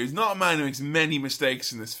Schwarzenegger is not a man who makes many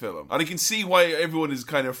mistakes in this film. And I can see why everyone is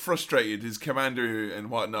kind of frustrated, his commander and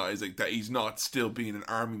whatnot, is like that he's not still being an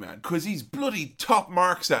army man. Because he's bloody top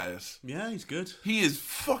marks at it. Yeah, he's good. He is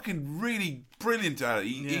fucking really brilliant at it.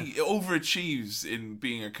 He overachieves in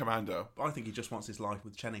being a commando. I think he just wants his life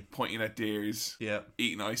with Chenny. Pointing at deers, Yeah.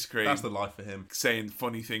 eating ice cream, That's the life for him. saying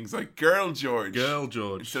funny things like "Girl George" Girl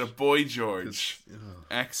George. instead of "Boy George."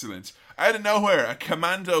 Excellent. Out of nowhere, a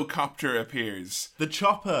commando copter appears. The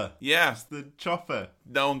chopper. Yeah, The chopper.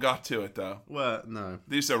 no one got to it though. Well, no.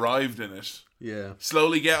 They just arrived in it. Yeah.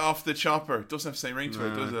 Slowly get off the chopper. Doesn't have the same ring to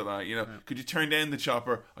it, does it? Like, you know, could you turn down the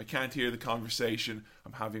chopper? I can't hear the conversation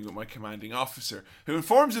I'm having with my commanding officer, who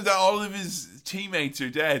informs him that all of his teammates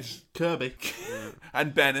are dead. Kirby.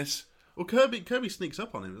 And Bennett. Well, Kirby sneaks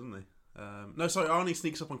up on him, doesn't he? No, sorry, Arnie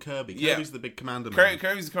sneaks up on Kirby. Yeah. Kirby's the big commander man.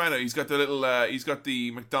 Kirby's the commander. He's got the little, he's got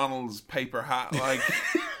the McDonald's paper hat, like.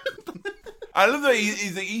 I love that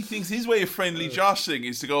he thinks his way of friendly jostling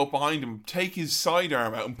is to go up behind him, take his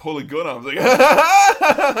sidearm out and pull a gun on him.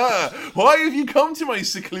 Like, why have you come to my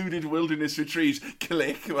secluded wilderness retreat?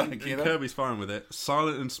 Click, like, you know. Kirby's fine with it.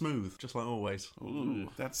 Silent and smooth, just like always. Ooh,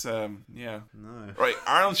 that's, yeah. No. Right,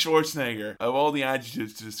 Arnold Schwarzenegger, of all the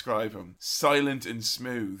adjectives to describe him, silent and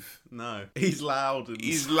smooth. No. He's loud. And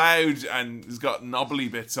He's loud and he's got knobbly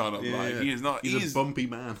bits on him. Yeah, like, yeah. he is not. He's a bumpy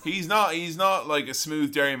man. He's not like a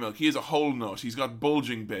smooth dairy milk. He is a whole nut. He's got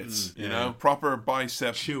bulging bits, you know, proper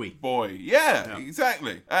bicep Chewy boy. Yeah.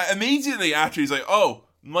 Exactly. Immediately after, he's like, oh,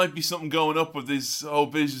 might be something going up with this whole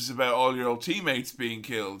business about all your old teammates being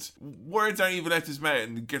killed. Words aren't even out his mouth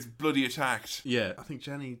and gets bloody attacked. Yeah, I think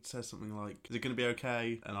Jenny says something like, is it going to be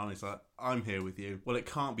okay? And Arnie's like, I'm here with you. Well, it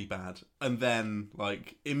can't be bad. And then,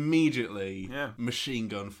 like, immediately, machine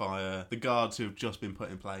gun fire. The guards who have just been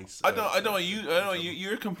put in place. I don't know what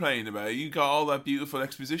you're complaining about. You got all that beautiful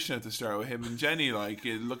exposition at the start with him and Jenny, like,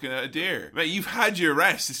 looking at a deer. Mate, you've had your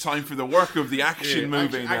rest. It's time for the work of the action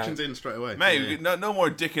movie now. Action's in straight away. Mate, no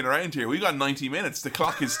more dicking around here. We got 90 minutes. The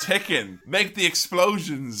clock is ticking. Make the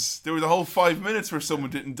explosions. There was a whole 5 minutes where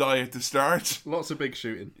someone didn't die at the start. Lots of big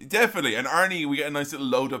shooting. Definitely. And Arnie, we get a nice little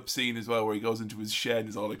load-up scene as well where he goes into his shed and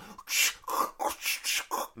is all like...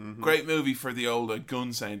 Great movie for the old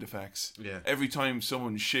gun sound effects. Yeah. Every time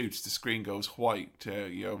someone shoots, the screen goes white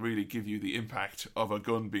to really give you the impact of a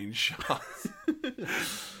gun being shot.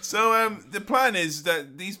 So the plan is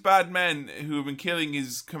that these bad men who have been killing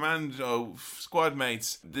his commando squad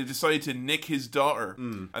mates, they decide to nick his daughter.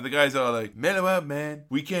 And the guys are like, mellow out, man.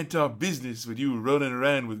 We can't talk business with you running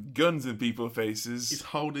around with guns in people's faces. He's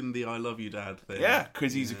holding the I love you dad thing. Yeah,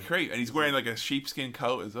 because he's a creep. And he's wearing like a sheepskin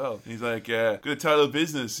coat as well. And he's like, gonna tell the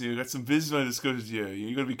business. You got some business I discuss with you.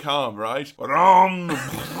 You're gonna be calm, right? And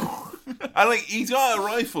like he's got a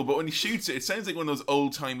rifle, but when he shoots it, it sounds like one of those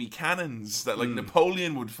old timey cannons that like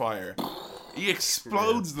Napoleon would fire. He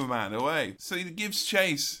explodes the man away. So he gives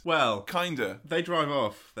chase. Well, kinda. They drive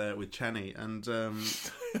off there with Chenny and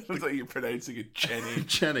Looks like you're pronouncing it Chenny.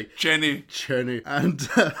 Chenny. And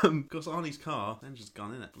of course Arnie's car, engine's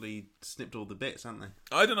gone in it. He snipped all the bits, haven't they?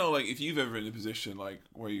 I don't know, like if you've ever been in a position like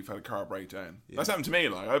where you've had a car breakdown. Yeah. That's happened to me.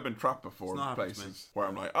 Like I've been trapped before in places where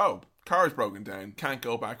I'm like, oh, car's broken down, can't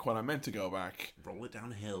go back when I'm meant to go back. Roll it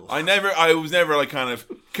down a hill. I was never like kind of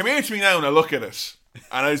come here to me now and I look at it.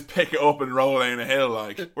 And I just pick it up and roll down a hill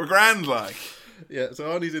like we're grand like. Yeah, so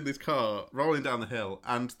Arnie's in this car rolling down the hill,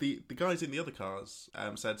 and the guys in the other cars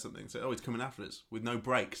said something. Said, "Oh, he's coming after us with no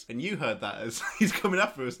brakes." And you heard that as he's coming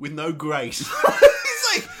after us with no grace.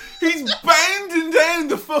 he's bounding down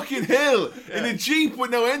the fucking hill in a Jeep with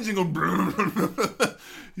no engine going.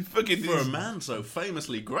 For a man so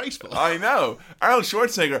famously graceful. I know. Arnold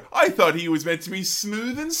Schwarzenegger, I thought he was meant to be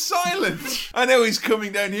smooth and silent. I know he's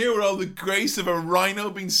coming down here with all the grace of a rhino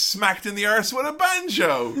being smacked in the arse with a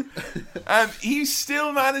banjo. He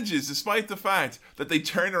still manages, despite the fact that they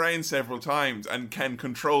turn around several times and can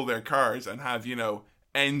control their cars and have,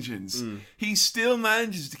 engines. He still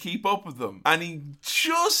manages to keep up with them, and he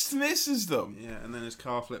just misses them. Yeah, and then his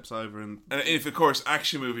car flips over, and if, of course,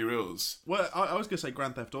 action movie rules. Well, I was going to say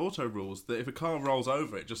Grand Theft Auto rules, that if a car rolls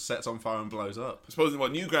over, it just sets on fire and blows up. I suppose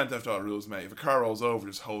new Grand Theft Auto rules, mate, if a car rolls over,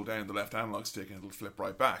 just hold down the left analog stick and it'll flip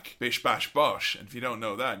right back. Bish, bash, bosh. And if you don't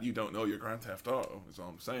know that, you don't know your Grand Theft Auto, is all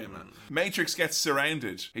I'm saying, man. Matrix gets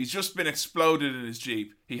surrounded. He's just been exploded in his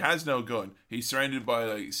Jeep. He has no gun. He's surrounded by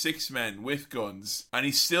like 6 men with guns, and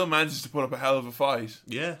he still manages to put up a hell of a fight.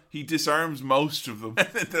 Yeah. He disarms most of them. And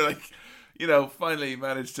then they're like, finally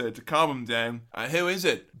managed to calm him down. And who is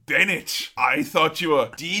it? Bennett. I thought you were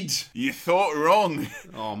dead. You thought wrong.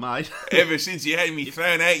 Oh, mate. Ever since you had me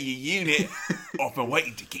thrown out your unit, I've been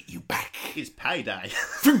waiting to get you back. It's payday.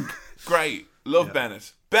 Great. Love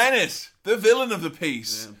Bennett. Bennett, the villain of the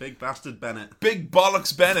piece. Yeah, big bastard Bennett. Big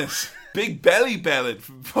bollocks Bennett. Big belly Bennett.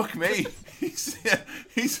 Fuck me.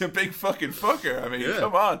 He's a big fucking fucker. I mean,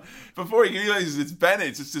 come on. Before he realizes it's Bennett,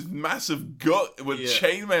 it's just this massive gut with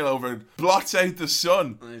chainmail over it. Blots out the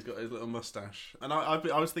sun. And he's got his little mustache. And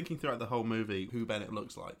I was thinking throughout the whole movie who Bennett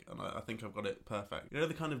looks like. And I think I've got it perfect. You know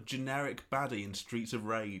the kind of generic baddie in Streets of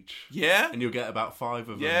Rage? Yeah. And you'll get about 5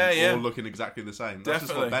 of them all looking exactly the same. That's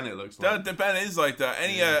just what Bennett looks like. Bennett is like that.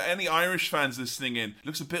 Any Irish fans listening in,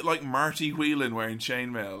 looks a bit like Marty Whelan wearing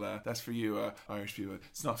chainmail. That's for you, Irish people.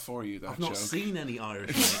 It's not for you, that I've not joke. seen any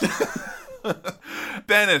Irish.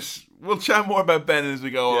 Bennett. We'll chat more about Bennett as we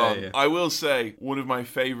go on. Yeah. I will say, one of my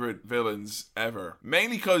favourite villains ever.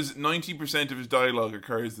 Mainly because 90% of his dialogue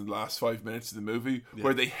occurs in the last 5 minutes of the movie,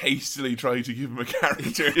 where they hastily try to give him a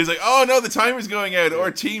character. He's like, oh no, the timer's going out. Our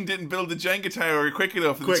team didn't build the Jenga tower quick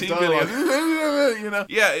enough. And Quick the team dialogue.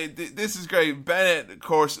 This is great. Bennett, of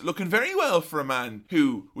course, looking very well for a man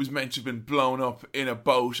who was meant to have been blown up in a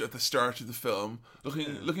boat at the start of the film.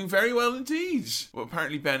 Looking very well indeed. Well,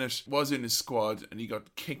 apparently Bennett was in his squad and he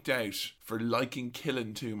got kicked out for liking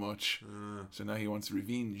killing too much. So now he wants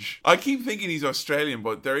revenge. I keep thinking he's Australian,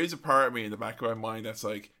 but there is a part of me in the back of my mind that's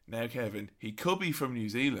like, now Kevin, he could be from New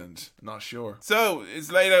Zealand. Not sure. So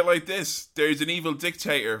it's laid out like this. There's an evil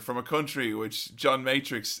dictator from a country which John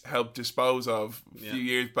Matrix helped dispose of a few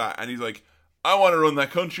years back, and he's like, I want to run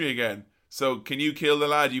that country again. So can you kill the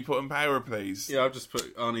lad you put in power, please? Yeah, I've just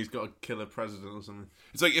put on he's got to kill a president or something.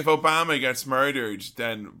 It's like if Obama gets murdered,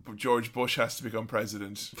 then George Bush has to become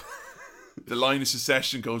president. The line of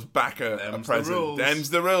secession goes back a president. Them's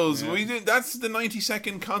the rules. Yeah. That's the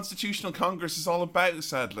 92nd Constitutional Congress is all about,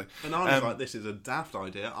 sadly. And I was like, this is a daft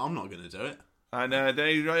idea. I'm not going to do it. And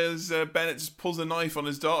Bennett just pulls a knife on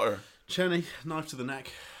his daughter. Cheney, knife to the neck.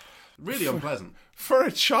 Really unpleasant. For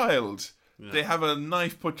a child. They have a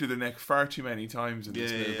knife put to their neck far too many times in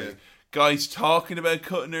this movie. Yeah. Guys talking about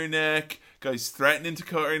cutting her neck. Guys threatening to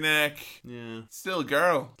cut her neck. Yeah. Still a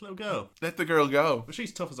girl. Little girl. Let the girl go. But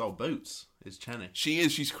she's tough as old boots, is Cheney. She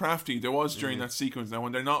is. She's crafty. There was during that sequence, now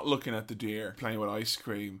when they're not looking at the deer, playing with ice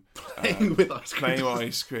cream. Playing with ice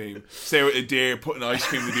cream. Stay with the deer, putting ice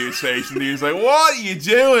cream in the deer's face, and the deer's like, what are you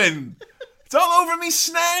doing? It's all over me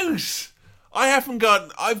snout. I've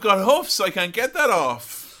got hoofs, I can't get that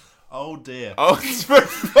off. Oh dear. Oh, it's very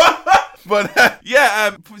But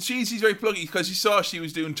she's very pluggy because she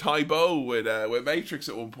was doing Tai Bo with Matrix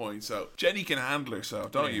at one point. So Jenny can handle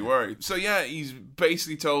herself, don't you worry. So he's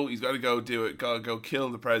basically told he's got to go do it, got to go kill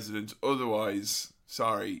the president. Otherwise,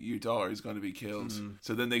 sorry, your daughter is going to be killed.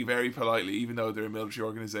 So then they very politely, even though they're a military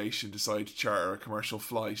organisation, decide to charter a commercial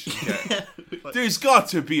flight. There's got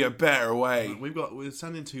to be a better way. We're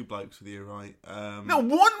sending 2 blokes with you, right? No,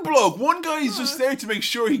 one bloke. One guy is just there to make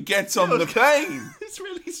sure he gets on the plane. It's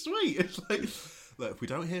really sweet. It's like, look, if we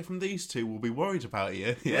don't hear from these 2, we'll be worried about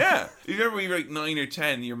you. Yeah. If you remember when you were like 9 or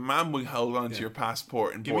 10, your mum will hold on to your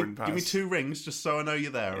passport and boarding pass. Give me 2 rings just so I know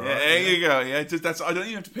you're there. Yeah, right? There you go. Yeah, I don't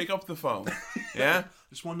even have to pick up the phone. Yeah.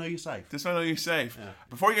 Just want to know you're safe. Just want to know you're safe. Yeah.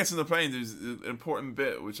 Before he gets on the plane, there's an important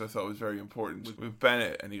bit which I thought was very important with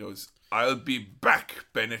Bennett, and he goes, "I'll be back,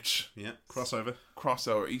 Bennett." Yeah, crossover.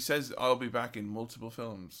 He says, "I'll be back" in multiple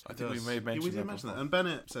films. I think we may have mentioned that. And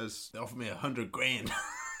Bennett says, "They offered me $100,000."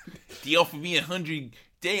 They offered me 100.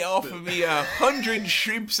 They offered me 100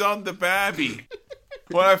 shrimps on the barbie.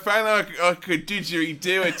 When I found out I could digitally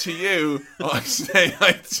do it to you, I say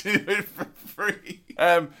I'd do it for free.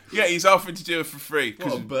 He's offered to do it for free.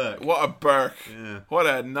 What a Burke. What a Burke. Yeah. What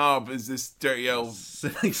a knob is this dirty old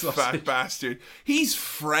fat bastard. He's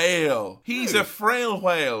frail. He's a frail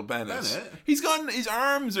whale, Bennett. He's got, his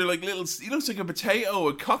arms are like little, he looks like a potato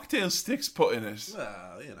with cocktail sticks put in it.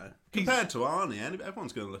 Well, you know. Compared to Arnie,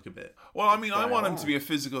 everyone's going to look a bit... Well, I mean, I want him to be a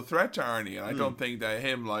physical threat to Arnie, and I don't think that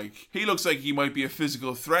he looks like he might be a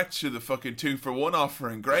physical threat to the fucking 2-for-1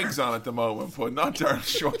 offering Greg's on at the moment, but not Arnold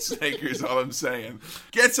Schwarzenegger is all I'm saying.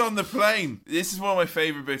 Gets on the plane. This is one of my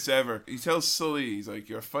favourite bits ever. He tells Sully, he's like,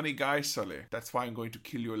 "You're a funny guy, Sully. That's why I'm going to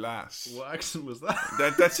kill your last." What accent was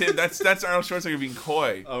that? That's him. That's Arnold Schwarzenegger being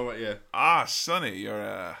coy. Oh, right, yeah. Ah, Sonny, you're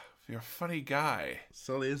a funny guy.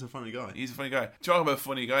 Sully is a funny guy. He's a funny guy. Talk about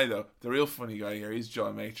funny guy, though. The real funny guy here is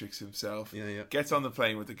John Matrix himself. Yeah. Gets on the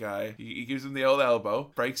plane with the guy. He gives him the old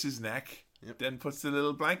elbow, breaks his neck, Then puts the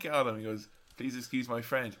little blanket on him. He goes, "Please excuse my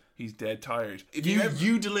friend. He's dead tired." If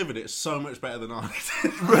You delivered it so much better than I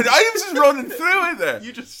did. But I was just running through it there.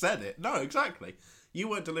 You just said it. No, exactly. You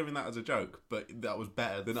weren't delivering that as a joke, but that was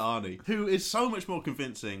better than Arnie, who is so much more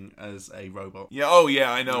convincing as a robot. Yeah, oh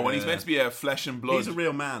yeah, I know. When he's meant to be a flesh and blood. He's a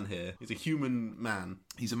real man here. He's a human man.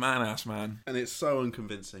 He's a man-ass man. And it's so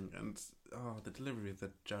unconvincing. And, the delivery of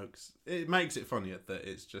the jokes. It makes it funnier that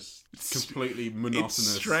it's just completely monotonous.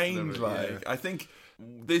 It's strange, delivery. I think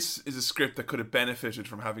this is a script that could have benefited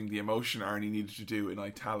from having the emotion Arnie needed to do in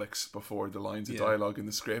italics before the lines of dialogue in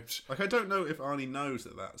the script. Like, I don't know if Arnie knows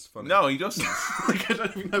that that's funny. No, he doesn't. Like, I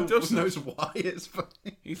don't even know knows why it's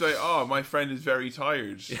funny. He's like, "Oh, my friend is very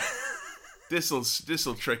tired."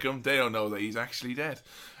 This'll trick him. They don't know that he's actually dead.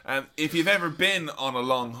 If you've ever been on a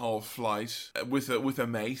long haul flight with a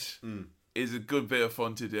mate, is a good bit of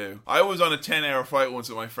fun to do. I was on a 10-hour flight once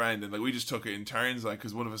with my friend, and we just took it in turns,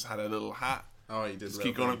 because one of us had a little hat. Oh, you did. Just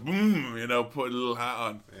keep going, boom, put a little hat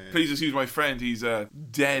on. Yeah. Please excuse my friend, he's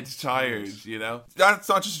dead tired, That's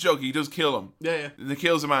not just a joke, he does kill him. Yeah. And he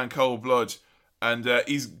kills a man cold blood. And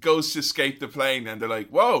he goes to escape the plane, and they're like,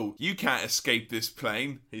 "Whoa, you can't escape this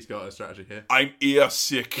plane." He's got a strategy here. "I'm ear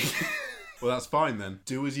sick." Well, that's fine then.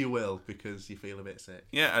 Do as you will, because you feel a bit sick.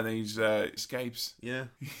 Yeah, and then he escapes. Yeah.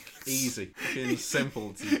 Easy. Fucking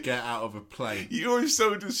simple to get out of a plane. You're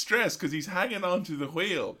so distressed because he's hanging onto the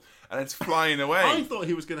wheel and it's flying away. I thought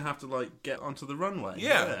he was going to have to, get onto the runway.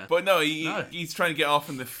 Yeah. But no, he's trying to get off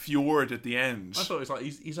in the fjord at the end. I thought it was like,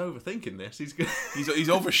 he's overthinking this. He's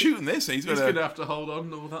overshooting this. He's going to have to hold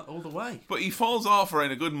on all the way. But he falls off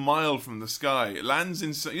around a good mile from the sky. He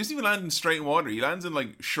doesn't even land in straight water. He lands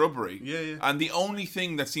in, shrubbery. Yeah. And the only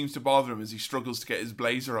thing that seems to bother him is he struggles to get his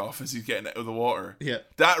blazer off as he's getting out of the water. Yeah.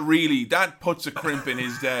 That puts a crimp in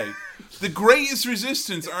his day. The greatest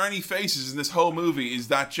resistance Arnie faces in this whole movie is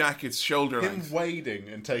that jacket's shoulder length. Him wading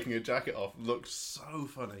and taking a jacket off looks so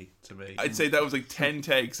funny to me. I'd say that was 10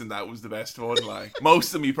 takes and that was the best one. Most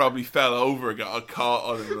of them he probably fell over, got caught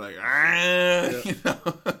on it,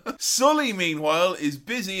 Sully, meanwhile, is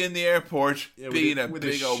busy in the airport being a with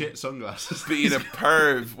big his old shit sunglasses. being a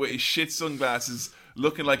perv with his shit sunglasses,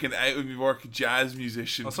 looking like an out of New York jazz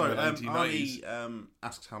musician from the 1990s. Arnie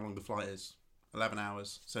asks how long the flight is. 11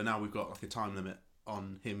 hours. So now we've got a time limit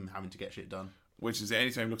on him having to get shit done. Which is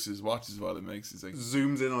anytime he looks at his watch as well, it makes it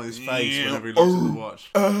zooms in on his face whenever he looks at the watch.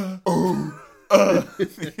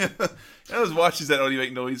 Those watches that only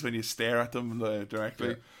make noise when you stare at them directly.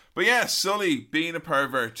 Yeah. But yeah, Sully, being a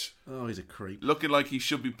pervert. Oh, he's a creep. Looking like he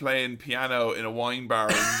should be playing piano in a wine bar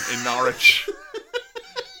in Norwich.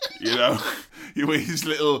 With his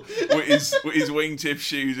wingtip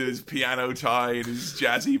shoes and his piano tie and his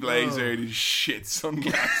jazzy blazer and his shit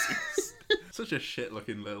sunglasses. Such a shit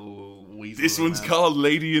looking little weasel. This one's called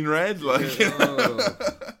Lady in Red.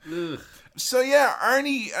 So yeah,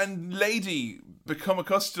 Arnie and Lady become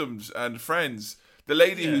accustomed and friends. The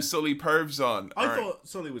lady who Sully pervs on. I thought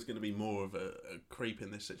Sully was going to be more of a creep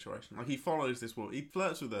in this situation. He follows this woman. He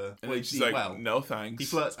flirts with her. And she's like, "No thanks." He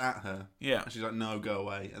flirts at her. Yeah. And she's like, "No, go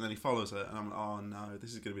away." And then he follows her. And I'm like, "Oh no,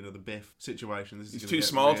 this is going to be another Biff situation. He's too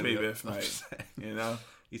small to be Biff, mate.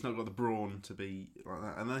 He's not got the brawn to be like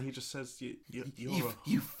that." And then he just says, "You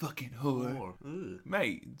fucking whore, Ugh.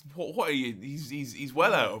 Mate. What are you? He's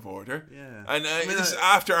well out of order." Yeah. And this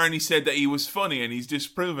after Arnie said that he was funny, and he's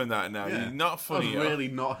disproven that now. Yeah. He's not funny. That's really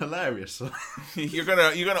not hilarious. You're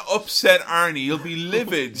gonna upset Arnie. He'll be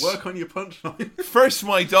livid. Work on your punchline. First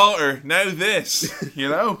my daughter, now this.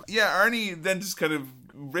 Yeah, Arnie then just kind of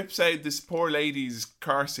rips out this poor lady's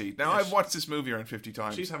car seat. Now, I've watched this movie around 50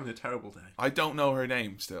 times. She's having a terrible day. I don't know her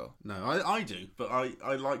name still. No, I do, but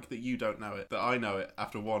I like that you don't know it, that I know it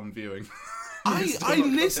after one viewing.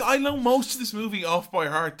 I know most of this movie off by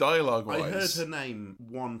heart dialogue-wise. I heard her name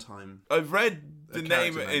one time. I've read the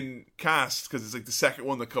name in cast, because it's the second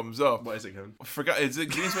one that comes up. What is it, Kevin? I forgot. Is it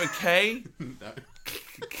begins with a K? No.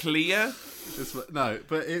 Clea? No,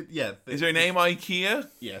 but is her name Ikea?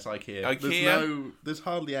 Yes, Ikea. Ikea? There's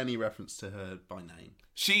hardly any reference to her by name.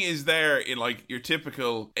 She is there in your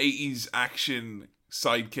typical 80s action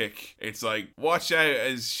sidekick. It's watch out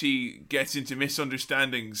as she gets into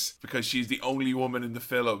misunderstandings because she's the only woman in the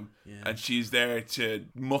film, and she's there to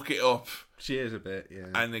muck it up. She is a bit, yeah.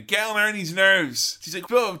 And get on Ernie's nerves. She's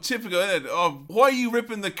like, "Oh, typical, isn't it? Oh, why are you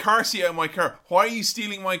ripping the car seat out of my car? Why are you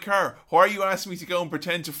stealing my car? Why are you asking me to go and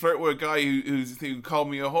pretend to flirt with a guy who called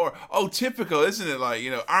me a whore? Oh, typical, isn't it?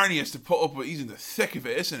 Arnie has to put up with, he's in the thick of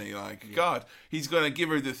it, isn't he? God, he's going to give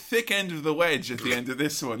her the thick end of the wedge at the end of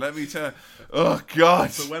this one. Let me tell you. Oh, God.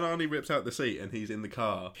 So when Arnie rips out the seat and he's in the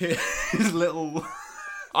car, his little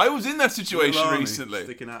I was in that situation Little Arnie recently.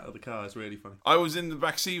 sticking out of the car is really funny. I was in the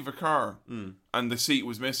back seat of a car, and the seat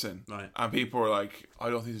was missing. Right. And people were like, I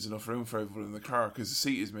don't think there's enough room for everyone in the car because the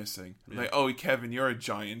seat is missing. Like, oh, Kevin, you're a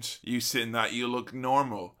giant. You sit in that, you look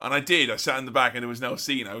normal. And I did. I sat in the back and there was no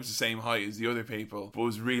seat. And I was the same height as the other people, but it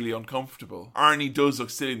was really uncomfortable. Arnie does look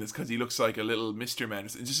silly in this because he looks like a little Mr.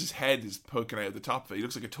 Menace. And just his head is poking out of the top of it. He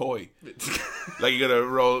looks like a toy. Like you gotta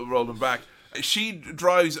roll him back. She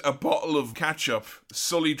drives a bottle of ketchup.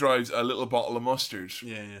 Sully drives a little bottle of mustard.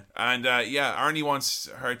 Yeah. And Arnie wants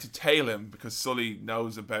her to tail him because Sully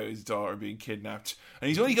knows about his daughter being kidnapped. And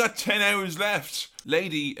he's only got 10 hours left.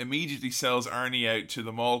 Lady immediately sells Arnie out to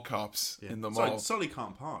the mall cops in the mall. Sully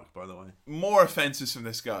can't park, by the way. More offences from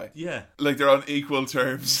this guy. Yeah. Like they're on equal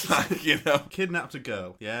terms. Like, you know. Kidnapped a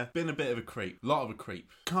girl, yeah? Been a bit of a creep. Lot of a creep.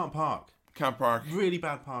 Can't park. Can't park. Really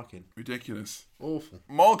bad parking. Ridiculous. Awful.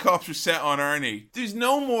 Mall cops are set on Arnie. There's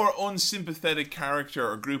no more unsympathetic character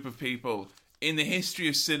or group of people in the history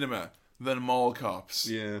of cinema than mall cops.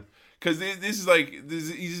 Yeah. Because this is like,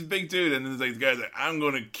 he's a big dude, and there's like the guy's like, I'm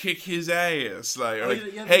gonna kick his ass. Like,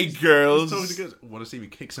 hey girls. Want to see me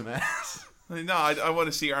kick some ass? No, I want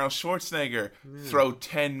to see Arnold Schwarzenegger throw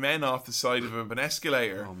 10 men off the side of an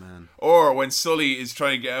escalator. Oh, man. Or when Sully is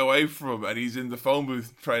trying to get away from him and he's in the phone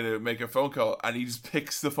booth trying to make a phone call and he just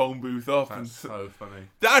picks the phone booth up. That's so funny.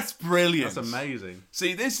 That's brilliant. That's amazing.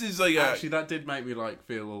 See, this is like Actually, that did make me like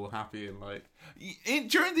feel all happy and like...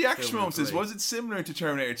 during the action moments, was it similar to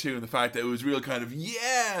Terminator 2 in the fact that it was real kind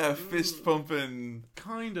of, fist pumping...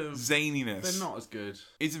 Kind of. Zaniness. They're not as good.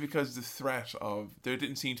 Is it because the threat of... There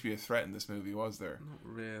didn't seem to be a threat in this movie, was there? Not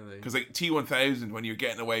really. Because like T-1000, when you're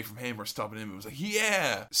getting away from him or stopping him, it was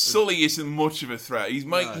like, Sully isn't much of a threat. He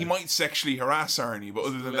might sexually harass Arnie, but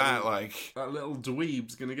other than that, like... That little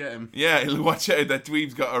dweeb's gonna get him. Yeah, watch out, that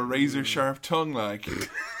dweeb's got a razor-sharp tongue, like...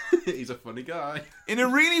 He's a funny guy. In a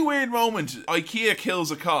really weird moment, IKEA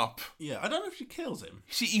kills a cop. Yeah, I don't know if she kills him.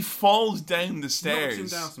 He falls down the stairs.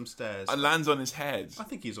 Knocks him down some stairs. And lands on his head. I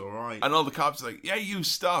think he's alright. And all the cops are like, yeah, you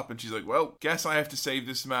stop. And she's like, well, guess I have to save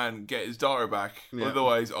this man, get his daughter back. Yeah.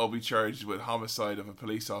 Otherwise, I'll be charged with homicide of a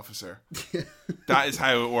police officer. That is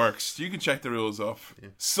how it works. You can check the rules up. Yeah.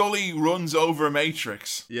 Sully runs over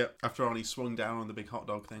Matrix. Yep, after Arnie swung down on the big hot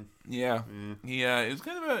dog thing. Yeah. It was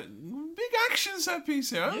kind of a big action set piece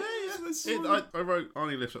here. I wrote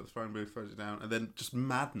Arnie lifts up the phone booth, throws it down, and then just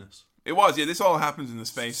madness. It was, this all happens in the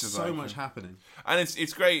space of so much happening. And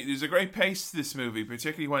it's great. There's a great pace to this movie,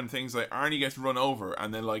 particularly when things like Arnie gets run over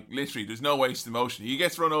and then like literally there's no wasted motion. He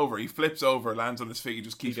gets run over, he flips over, lands on his feet, he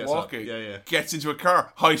just keeps walking. Gets into a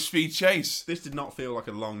car, high speed chase. This did not feel like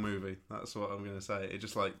a long movie. That's what I'm gonna say. It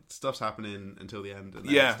just like stuff's happening until the end and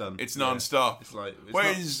then it's done. It's non-stop. It's like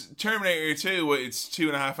whereas Terminator 2, it's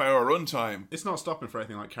 2.5 hour runtime. It's not stopping for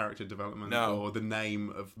anything like character development or the name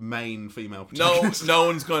of main female protagonist. No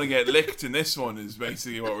one's gonna get licked in this one is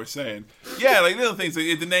basically what we're saying. Yeah, like little things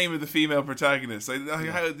like the name of the female protagonist. Like,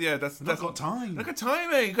 that's got time. Look at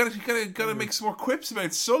time, eh? You gotta make some more quips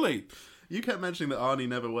about Sully. You kept mentioning that Arnie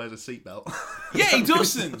never wears a seatbelt. Yeah, he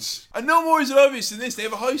doesn't. And no more is it obvious than this. They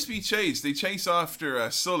have a high-speed chase. They chase after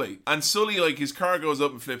Sully. And Sully, like, his car goes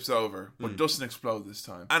up and flips over, but doesn't explode this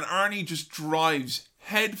time. And Arnie just drives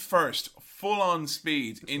head first, full-on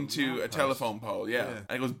speed into a telephone pole. Yeah.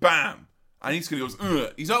 And it goes bam. And he's going to go,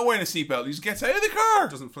 ugh. He's not wearing a seatbelt. He just gets out of the car.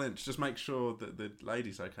 Doesn't flinch. Just make sure that the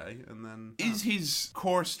lady's okay. And then... Is his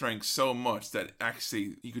core strength so much that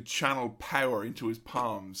actually you could channel power into his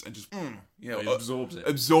palms and just, absorbs it.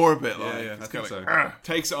 Absorb it. Yeah, I think so.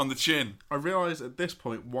 Takes it on the chin. I realise at this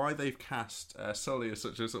point why they've cast Sully as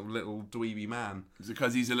such a sort of little dweeby man. Is it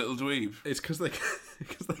because he's a little dweeb? It's because they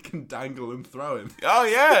can dangle and throw him. Oh,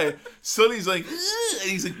 yeah. Sully's like, and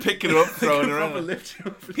he's like picking him up, throwing him around.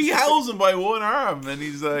 He howls him by one arm, and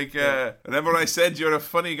he's like, remember I said you're a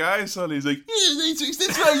funny guy, Sully? He's like, yeah, Matrix,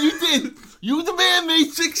 that's right, you did. You the man,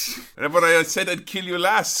 Matrix. Remember I said I'd kill you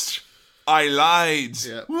last? I lied.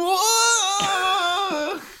 Yeah.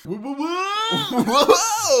 Whoa!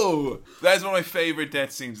 Whoa! That is one of my favourite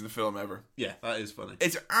death scenes in the film ever. Yeah, that is funny.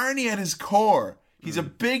 It's Arnie at his core. He's a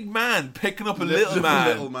big man picking up a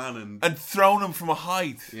little man and throwing him from a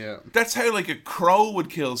height. Yeah. That's how like a crow would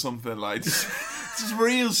kill something like just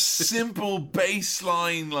real simple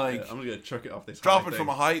baseline like I'm gonna chuck it off this drop it from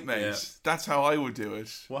a height, mate. Yeah. That's how I would do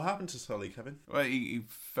it. What happened to Sully, Kevin? Well, he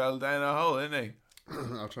fell down a hole, didn't he?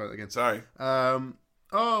 I'll try it again. Sorry.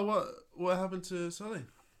 What happened to Sully?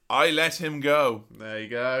 I let him go. There you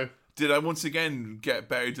go. Did I once again get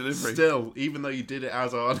better delivery? Still, even though you did it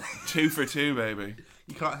as on 2 for 2, baby.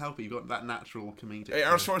 You can't help it. You've got that natural comedic. Hey,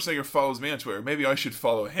 Arnold Schwarzenegger follows me on Twitter. Maybe I should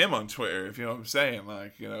follow him on Twitter, if you know what I'm saying.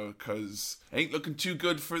 Like, you know, because ain't looking too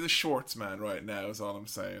good for the Schwartz man right now, is all I'm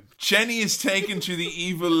saying. Jenny is taken to the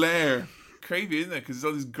evil lair. Creepy, isn't it? Because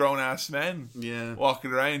there's all these grown-ass men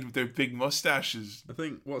walking around with their big mustaches. I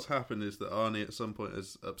think what's happened is that Arnie at some point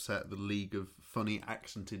has upset the League of Funny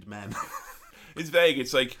Accented Men. It's vague.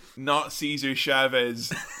 It's like, not Cesar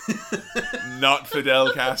Chavez, not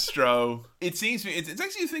Fidel Castro. It seems to me, it's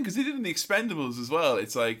actually a thing, because they did it in The Expendables as well.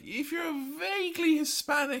 It's like, if you're a vaguely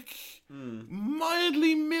Hispanic,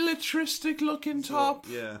 mildly militaristic-looking top...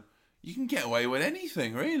 Yeah. You can get away with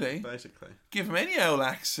anything, really. Basically. Give him any old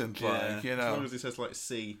accent, like, you know. As long as he says, like,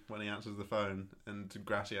 C when he answers the phone, and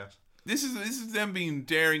gracias. This is them being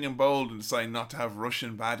daring and bold and deciding not to have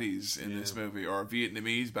Russian baddies in this movie, or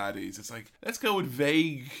Vietnamese baddies. It's like, let's go with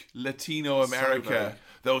vague Latino America.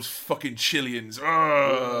 Those fucking Chileans.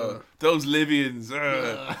 Those Libyans.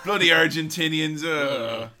 Bloody Argentinians.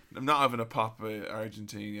 I'm not having a pop at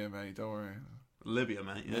Argentina, mate. Don't worry. Libya,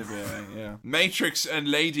 mate. Yeah. Libya, mate, yeah. Matrix and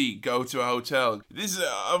Lady go to a hotel. This is.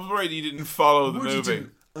 I'm worried you didn't follow the movie.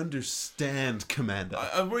 You understand, Commander.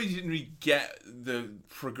 I'm worried you didn't really get the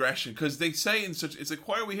progression, because they say in such. It's like,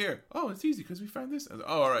 why are we here? Oh, it's easy because we found this. Like,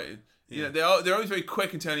 oh, all right. Yeah, they're always very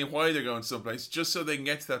quick in telling you why they're going someplace, just so they can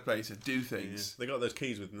get to that place and do things. Yeah. They got those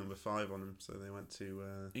keys with number 5 on them, so they went to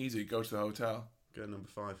easy. Go to the hotel. Go to number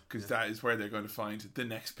 5 because that is where they're going to find the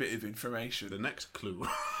next bit of information, the next clue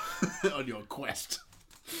on your quest.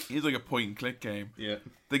 It's like a point and click game. Yeah.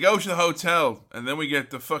 They go to the hotel, and then we get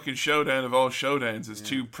the fucking showdown of all showdowns as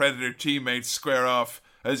two Predator teammates square off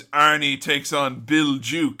as Arnie takes on Bill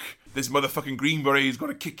Duke. This motherfucking Green Beret is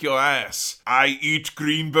going to kick your ass. I eat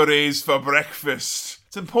Green Berets for breakfast.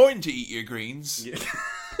 It's important to eat your greens. Yeah.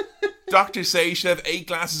 Doctors say you should have 8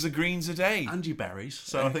 glasses of greens a day. And your berries.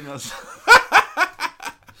 So I think that's...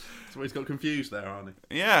 That's why he's got confused there, aren't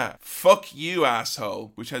he? Yeah. Fuck you,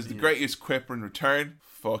 asshole. Which has the greatest quip in return.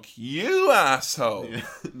 Fuck you, asshole. Yeah.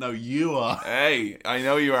 No, you are. Hey, I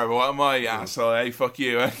know you are, but what am I, asshole? Hey, fuck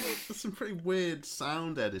you. There's some pretty weird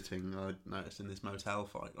sound editing I noticed in this motel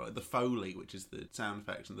fight. Like the Foley, which is the sound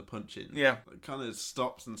effects and the punching. Yeah. It kind of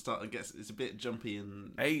stops and it's a bit jumpy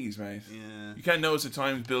and... 80s, mate. Yeah. You can't notice at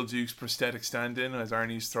times Bill Duke's prosthetic stand-in as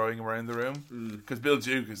Arnie's throwing him around the room. Because Bill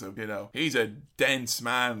Duke is he's a dense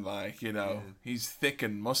man, like, you know. Yeah. He's thick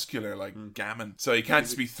and muscular, like gammon. So you can't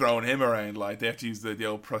just be throwing him around, like, they have to use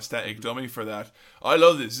the old prosthetic dummy for that. I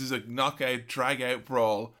love this. This is a knockout, drag-out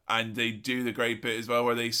brawl, and they do the great bit as well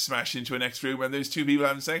where they smash into a next room and there's 2 people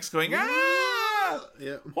having sex going, Yeah.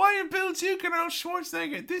 Why are Bill Duke and Arnold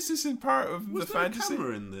Schwarzenegger? This isn't part of the fantasy. Was there a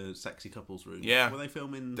camera in the sexy couples room? Yeah. Were they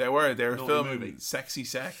filming? They were filming movie? sexy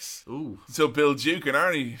sex. Ooh. So Bill Duke and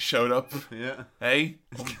Arnie showed up. Yeah. Hey?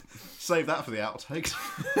 Save that for the outtakes.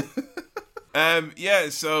 Yeah,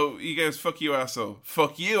 so he goes, fuck you, asshole.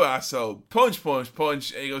 Fuck you, asshole. Punch, punch,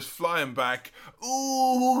 punch. And he goes flying back.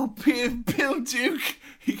 Ooh, Bill Duke.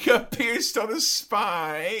 He got pierced on a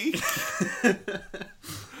spike.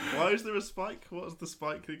 Why is there a spike? What was the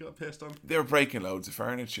spike he got pierced on? They were breaking loads of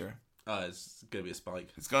furniture. Oh, it's going to be a spike.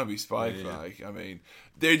 It's going to be spike, like, I mean.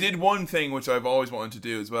 They did one thing which I've always wanted to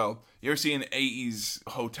do as well. You ever see in 80s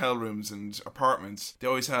hotel rooms and apartments, they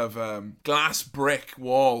always have glass brick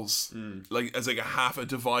walls, like as like a half a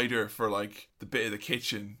divider for like the bit of the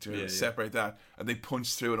kitchen to separate that. And they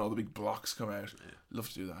punch through and all the big blocks come out. Yeah. Love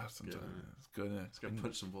to do that sometimes. It's good, It's going to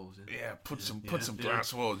punch some walls in. Yeah, put some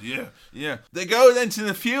glass walls. Yeah. They go then to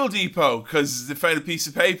the fuel depot because they found a piece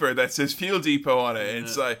of paper that says fuel depot on it. And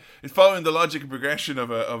it's like it's following the logic and progression of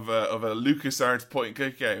a LucasArts point and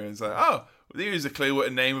click game. And it's like, oh, here's a clue what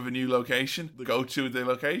a name of a new location. Go to the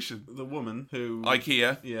location. The woman who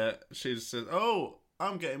IKEA. Yeah, she says, "Oh,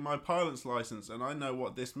 I'm getting my pilot's license and I know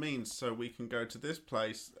what this means, so we can go to this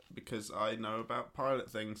place because I know about pilot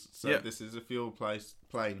things. So this is a fuel place,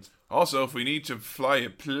 planes. Also, if we need to fly a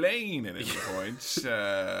plane at any point,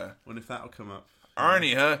 wonder if that'll come up.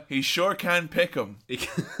 Arnie, he sure can pick him.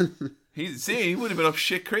 He would have been up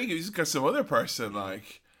shit creek if he's got some other person.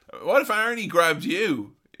 Like, what if Arnie grabbed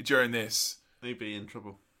you during this? He'd be in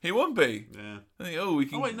trouble. He wouldn't be. Yeah. I think, we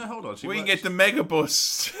can. Oh wait, no, hold on. We can get the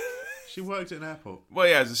megabus. She worked at an airport. Well,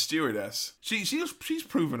 yeah, as a stewardess. She's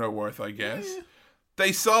proven her worth, I guess. Yeah.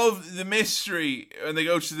 They solve the mystery and they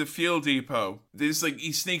go to the fuel depot. He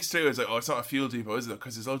sneaks through. It's like, oh, it's not a fuel depot, is it?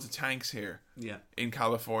 Because there's loads of tanks here. Yeah. In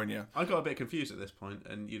California. I got a bit confused at this point,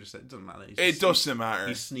 and you just said it doesn't matter. It doesn't matter.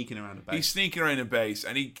 He's sneaking around a base. He's sneaking around a base,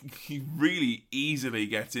 and he really easily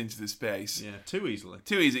gets into the space. Yeah, too easily.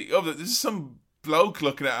 Too easy. Oh, this is some bloke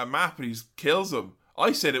looking at a map, and he kills him.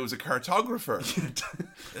 I said it was a cartographer.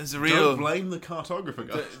 There's a real... Don't blame the cartographer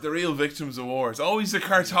guy. The real victims of wars. Always the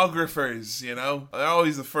cartographers, you know? They're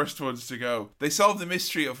always the first ones to go. They solved the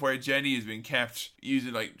mystery of where Jenny is being kept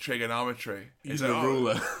using, like, trigonometry. Using a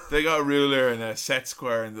ruler. They got a ruler and a set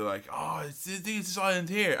square, and they're like, oh, it's this island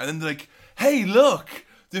here. And then they're like, hey, look!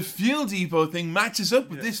 The fuel depot thing matches up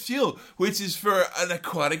with this fuel, which is for an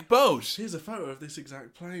aquatic boat. Here's a photo of this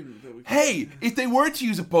exact plane. That we Hey, if they were to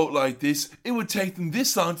use a boat like this, it would take them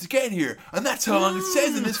this long to get here. And that's how long it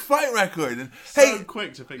says in this flight record. And so hey,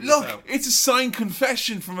 quick to figure look, this out. it's a signed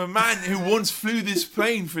confession from a man who once flew this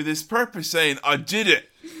plane for this purpose, saying, I did it.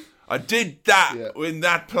 I did that in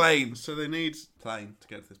that plane. So they need plane to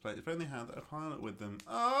get to this place. If only they had a pilot with them.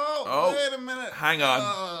 Oh, wait a minute. Hang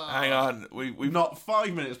on. We've not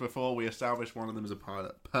 5 minutes before we established one of them as a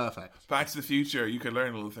pilot. Perfect. Back to the Future. You could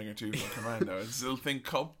learn a little thing or two from Commando. It's a little thing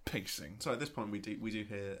called pacing. So at this point, we do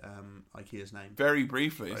hear IKEA's name very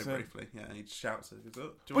briefly. Very briefly, yeah. And he shouts it.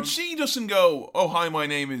 But she doesn't go, "Oh, hi, my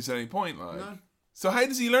name is," at any point, like. No. So how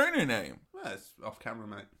does he learn her name? Well, it's off camera,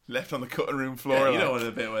 mate. Left on the cutting room floor. Yeah, you don't want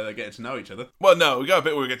a bit where they're getting to know each other. Well, no, we got a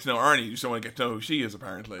bit where we get to know Arnie. You just don't want to get to know who she is,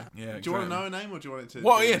 apparently. Yeah. Do you want to know her name, or do you want it to?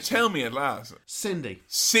 Well, yeah. Tell me at last. Cindy.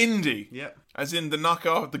 Yep. As in the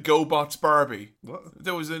knockoff, the GoBots Barbie. What?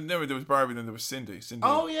 There was Barbie, then there was Cindy.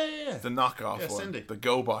 Oh yeah. The knockoff one. Cindy. The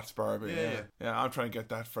GoBots Barbie. Yeah. I'm trying to get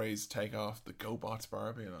that phrase to take off. The GoBots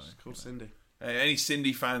Barbie. It's called Cindy. Any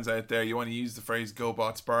Cindy fans out there, you want to use the phrase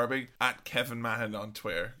GoBots Barbie? At Kevin Mahan on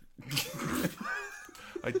Twitter.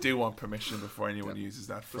 I do want permission before anyone uses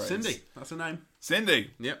that phrase. Cindy, that's her name.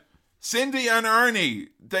 Cindy. Yep. Cindy and Arnie,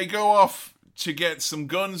 they go off to get some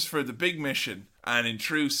guns for the big mission. And in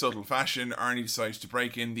true subtle fashion, Arnie decides to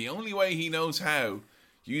break in the only way he knows how,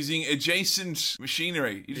 using adjacent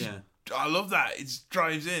machinery. I love that. It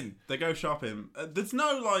drives in. They go shopping. There's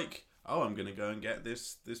no like, oh, I'm going to go and get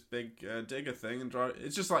this big digger thing and drive.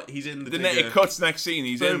 It's just like he's in the digger. It cuts next scene.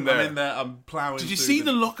 He's in there. I'm in there. I'm ploughing. Did you see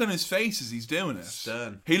the look on his face as he's doing it?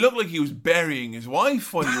 Stern. He looked like he was burying his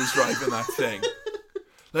wife when he was driving that thing.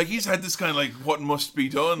 Like he's had this kind of like what must be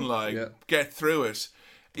done, like get through it.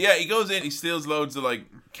 Yeah, he goes in, he steals loads of like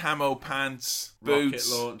camo pants, boots,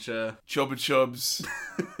 rocket launcher, Chubba Chubs,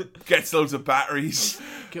 gets loads of batteries.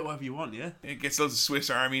 Get whatever you want, yeah. He gets loads of Swiss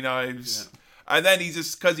Army knives. Yeah. And then he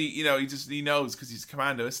just, because he knows, because he's a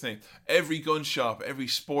commando, isn't he? Every gun shop, every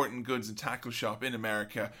sporting goods and tackle shop in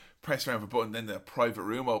America, press around for a button, then the private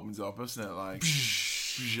room opens up, isn't it? Like,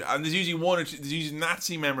 and there's usually one or two, there's usually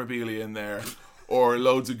Nazi memorabilia in there, or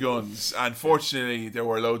loads of guns. And fortunately, there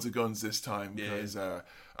were loads of guns this time, because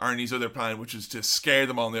Arnie's other plan, which was to scare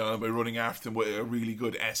them on the island by running after them with a really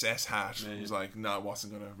good SS hat. He was like, no, it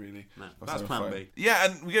wasn't going to really... No, that's plan B. Yeah,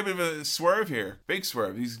 and we get a bit of a swerve here. Big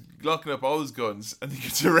swerve. He's locking up all his guns and he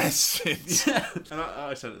gets arrested. Yeah. And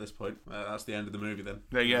I said at this point, that's the end of the movie then.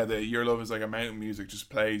 Your Love Is Like a Mountain music just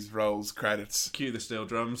plays, rolls, credits. Cue the steel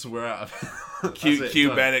drums, we're out of it.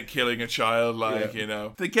 Cue Bennett killing a child, you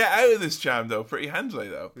know. They get out of this jam, though, pretty handily,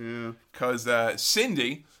 though. Yeah. Because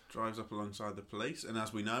Cindy... drives up alongside the police, and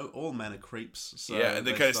as we know, all men are creeps. So yeah,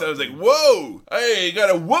 they kind of sounds like, "Whoa, hey, you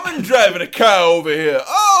got a woman driving a car over here.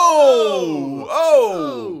 Oh,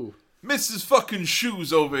 Mrs. fucking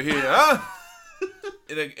Shoes over here, huh?"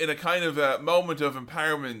 In a kind of moment of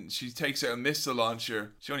empowerment, she takes out a missile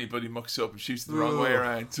launcher. She only bloody mucks up and shoots it the wrong way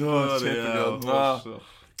around. Typical.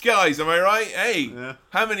 Guys, am I right? Hey,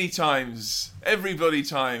 how many times? Every bloody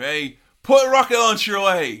time, hey. Put a rocket launcher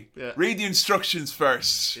away. Yeah. Read the instructions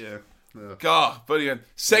first. Yeah. God, but again,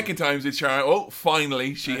 second time's a charm. Oh,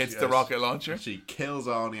 finally, she hits the rocket launcher. She kills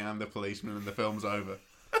Arnie and the policeman, and the film's over.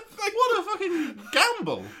 What a fucking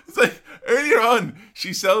gamble! It's like earlier on,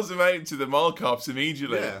 she sells him out to the mall cops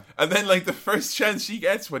immediately, and then like the first chance she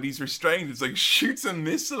gets when he's restrained, it's like shoots a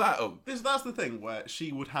missile at him. That's the thing where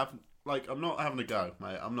she would have like, I'm not having a go,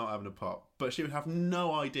 mate. I'm not having a pop, but she would have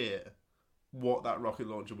no idea what that rocket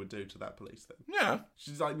launcher would do to that police thing. Yeah.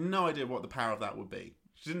 She's like, no idea what the power of that would be.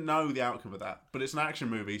 She didn't know the outcome of that. But it's an action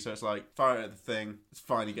movie, so it's like, fire it at the thing, it's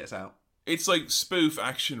fine, he gets out. It's like spoof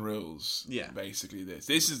action rules. Yeah. Basically this.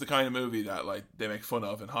 This is the kind of movie that like they make fun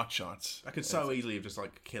of in Hot Shots. I could so easily have just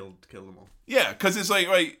like killed them all. Yeah, because it's like,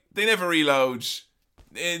 right, they never reload.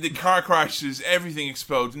 The car crashes, everything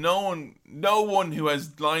explodes. No one who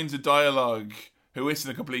has lines of dialogue who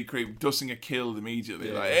isn't a complete creep doesn't get killed immediately.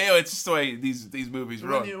 Yeah. Like, hey, it's just the way these movies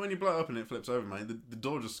run. When you blow it up and it flips over, mate, the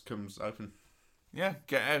door just comes open. Yeah,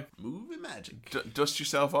 get out. Movie magic. Dust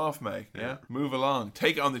yourself off, mate. Yeah, move along.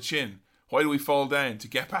 Take it on the chin. Why do we fall down? To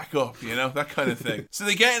get back up, you know, that kind of thing. So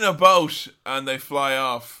they get in a boat and they fly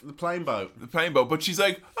off. The plane boat. But she's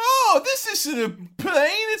like, oh, oh, this isn't a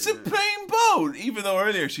plane, it's a plane boat. Even though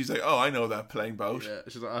earlier she's like, oh, I know that plane boat. Yeah,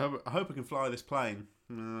 she's like, I hope I can fly this plane.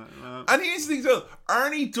 And here's the thing, though.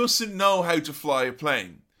 Arnie doesn't know how to fly a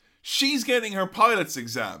plane. She's getting her pilot's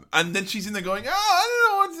exam, and then she's in there going,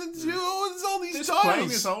 I don't know what to do. What's all these This tiles?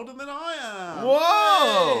 plane is older than I am.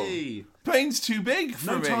 Whoa! Hey. Plane's too big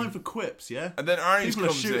for No me. time for quips, yeah? And then Arnie's People are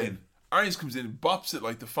comes shooting. in. Arnie's comes in and bops it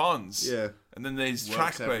like the Fonz. Yeah. And then there's Works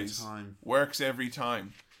track every plays. time. Works every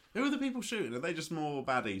time. Who are the people shooting? Are they just more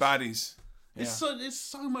baddies? Baddies. Yeah. It's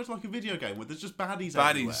so much like a video game where there's just baddies Baddies.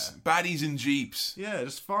 everywhere. Baddies in jeeps. Yeah,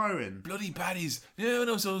 just firing. Bloody baddies. You know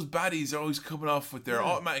those baddies are always coming off with their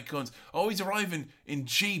automatic guns, always arriving in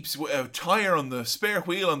jeeps with a tyre on the spare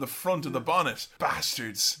wheel on the front of the bonnet.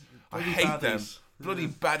 Bastards. I Bloody hate them. baddies. Bloody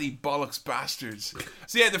baddie bollocks bastards.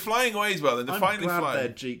 So yeah, they're flying away as well, and they're I'm finally glad flying. their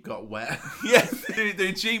Jeep got wet. Yeah,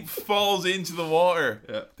 their jeep falls into the water.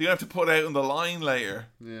 Yeah. They're gonna have to put it out on the line later.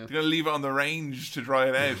 Yeah. They're gonna leave it on the range to dry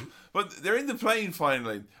it out. But they're in the plane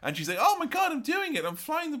finally, and she's like, "Oh my god, I'm doing it! I'm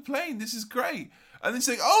flying the plane. This is great." And then she's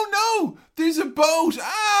like, "Oh no, there's a boat!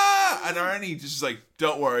 Ah!" And Arnie just is like,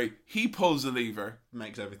 "Don't worry." He pulls the lever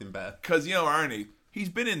Makes everything better. because you know Arnie. He's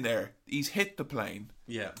been in there. He's hit the plane.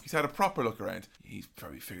 Yeah. He's had a proper look around. He's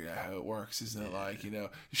probably figured out how it works, isn't it? Like, you know,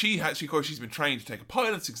 of course, she's been trained to take a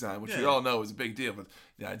pilot's exam, which we Yeah. all know is a big deal. But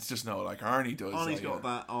yeah, it's just no like Arnie does. Arnie's like, got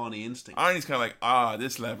that Arnie instinct. Arnie's kind of like,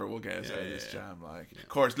 this lever will get us out of this jam. Like, of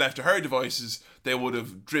course, left to her devices, they would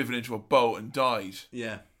have driven into a boat and died,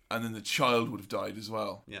 Yeah. and then the child would have died as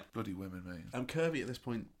well. Yeah. Bloody women, man. Kirby at this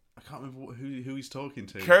point, I can't remember who he's talking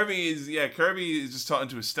to. Kirby is just talking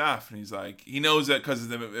to his staff, and he's like, he knows that because of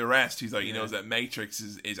the arrest. He's like, he knows that Matrix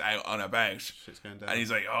is out and about. Shit's going down. And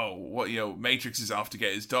he's like, oh, what, Matrix is off to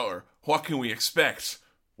get his daughter. What can we expect?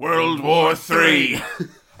 World War III.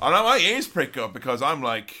 And my ears prick up because I'm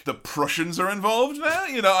like, the Prussians are involved now?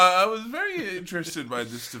 I was very interested by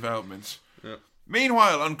this development. Yeah.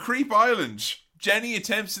 Meanwhile, on Creep Island, Jenny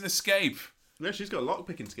attempts an escape. Yeah, she's got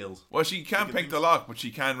lockpicking skills. Well, she can't pick the lock, but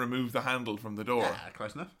she can remove the handle from the door. Yeah,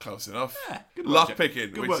 close enough. Close enough. Yeah, good work, Lock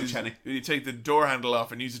picking, Good which work, is Jenny. you take the door handle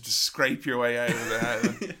off and use it to scrape your way out of the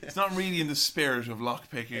house. It's not really in the spirit of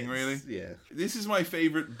lock picking, really. Yeah. This is my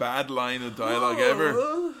favorite bad line of dialogue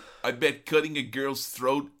ever. I bet cutting a girl's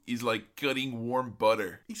throat is like cutting warm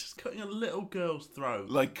butter. He's just cutting a little girl's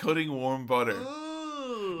throat. Like cutting warm butter.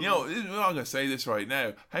 Ooh. I'm going to say this right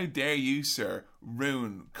now. How dare you, sir,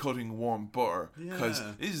 ruin cutting warm butter? Because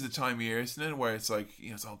Yeah. this is the time of year, isn't it, where it's like,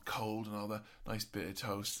 it's all cold and all that. Nice bit of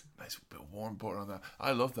toast, nice bit of warm butter on that.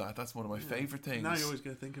 I love that. That's one of my favourite things. Now you're always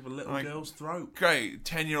going to think of a little Like- girl's throat. Great,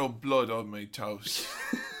 10-year-old blood on my toast.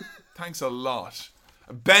 Thanks a lot.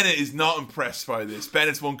 Bennett is not impressed by this.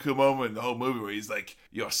 Bennett's one cool moment in the whole movie where he's like,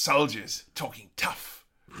 "You're soldiers, talking tough,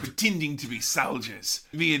 pretending to be soldiers.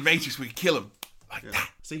 Me and Matrix, we kill him." Like that.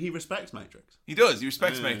 See, he respects Matrix. He does. He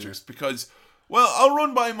respects Matrix because, well, I'll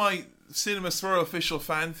run by my Cinema Swirl official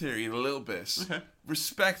fan theory in a little bit. Okay.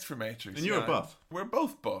 Respect for Matrix. And you're a buff. We're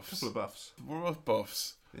both buffs. Couple of buffs. We're both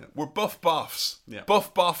buffs. Yeah. We're buff boffs. Yeah.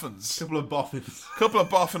 Buff boffins. Couple of boffins. Couple of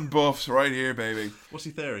boffin buffs right here, baby. What's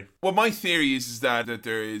your theory? Well, my theory is that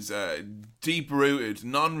there is deep-rooted,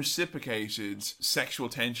 non-reciprocated sexual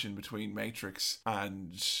tension between Matrix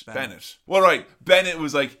and Bennett. Well, right, Bennett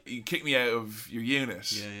was like, "You kicked me out of your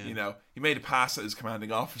unit." Yeah. He made a pass at his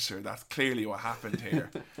commanding officer. That's clearly what happened here.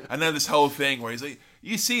 And then this whole thing where he's like,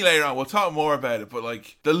 you see later on, we'll talk more about it, but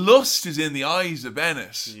like, the lust is in the eyes of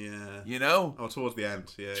Bennett. Yeah. Oh, towards the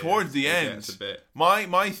end. Yeah. Towards the It end, gets a bit.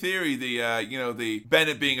 my theory, the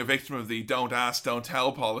Bennett being a victim of the "don't ask, don't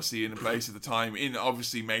tell" policy in place at the time, in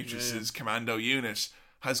obviously Matrix's commando unit,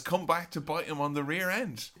 has come back to bite him on the rear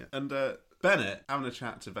end. Yeah. And Bennett having a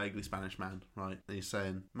chat to vaguely Spanish man, right? And he's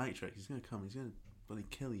saying, Matrix, he's going to come, he's going to bloody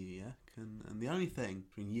kill you, yeah? And the only thing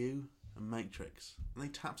between you and Matrix, and he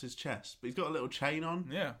taps his chest, but he's got a little chain on.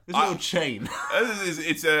 Yeah, There's a little chain.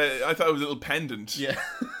 I thought it was a little pendant. Yeah.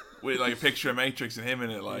 With like a picture of Matrix and him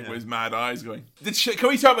in it, like Yeah. with his mad eyes going. Can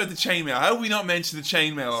we talk about the chainmail? How have we not mentioned the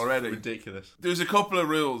chainmail already? Ridiculous. There's a couple of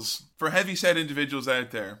rules for heavy-set individuals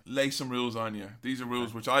out there. Lay some rules on you. These are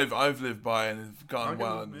rules which I've lived by and have gone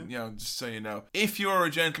well. And just so you know, if you're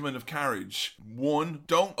a gentleman of carriage, 1,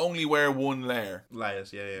 don't only wear one layer.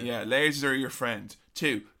 Layers, yeah. Yeah, layers are your friend.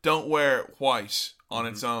 2, don't wear white on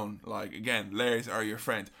its own. Like, again, layers are your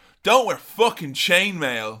friend. Don't wear fucking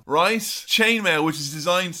chainmail, right? Chainmail, which is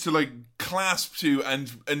designed to, like, clasp to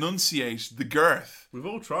and enunciate the girth. We've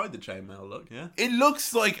all tried the chainmail look, yeah? It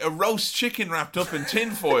looks like a roast chicken wrapped up in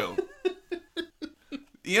tinfoil.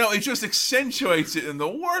 It just accentuates it in the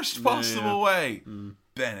worst possible way.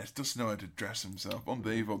 Bennett doesn't know how to dress himself.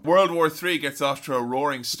 Unbelievable. World War III gets off to a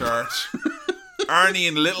roaring start. Arnie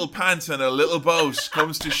in little pants and a little boat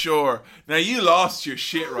comes to shore. Now you lost your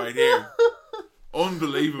shit right here.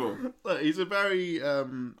 Unbelievable. Look, he's a very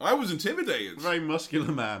I was intimidated. very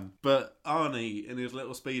muscular man, but Arnie in his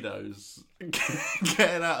little speedos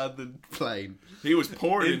getting out of the plane He was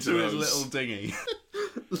pouring into his those. little dinghy.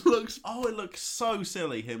 It looks so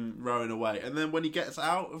silly, him rowing away, and then when he gets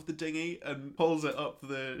out of the dinghy and pulls it up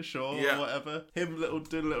the shore Yeah. or whatever, him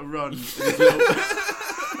doing a little run in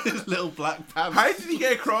his little black pants. How did he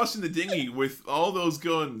get across in the dinghy with all those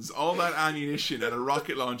guns, all that ammunition, and a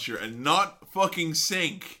rocket launcher, and not fucking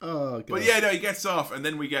sink? Oh god! But yeah, no, he gets off, and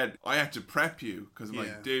then I had to prep you because I'm Yeah.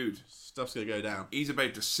 like, dude, Stuff's gonna go down. he's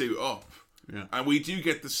about to suit up. Yeah. And we do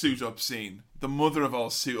get the suit up scene, the mother of all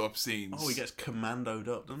suit up scenes. Oh, he gets commandoed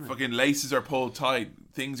up, doesn't he? Fucking laces are pulled tight,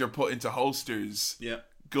 things are put into holsters, Yeah.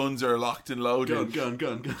 guns are locked and loaded. Gun.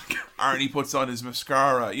 Arnie puts on his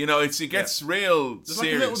mascara. You know, it gets real There's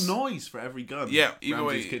serious. like a little noise for every gun. Yeah, even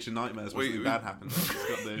Ramsay's way- Kitchen Nightmares when something bad happens. He's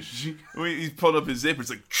got the He's pulled up his zipper. It's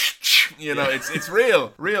like, you know, it's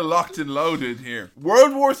real locked and loaded here.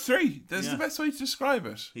 World War III. That's the best way to describe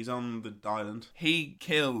it. He's on the island. He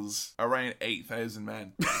kills around 8,000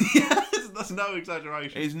 men. That's no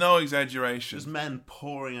exaggeration. It's no exaggeration. There's men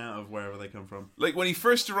pouring out of wherever they come from. Like when he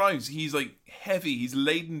first arrives, he's like heavy. He's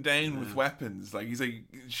laden down with weapons. Like he's like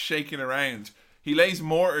shaking around. He lays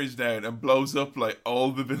mortars down and blows up like all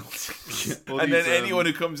the buildings. All And these, then anyone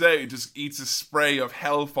who comes out just eats a spray of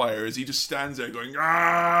hellfire as he just stands there going,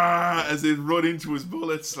 ah, as they run into his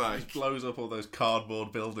bullets. Like, blows up all those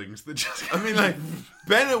cardboard buildings that just. I mean, like,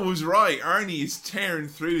 Bennett was right. Arnie is tearing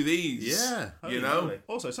through these. Yeah, You know?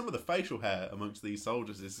 Also, some of the facial hair amongst these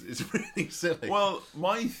soldiers is really silly. Well,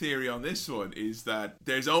 my theory on this one is that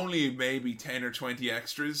there's only maybe 10 or 20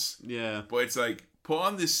 extras. yeah. But it's like, put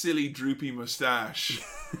on this silly droopy mustache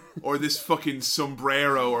or this fucking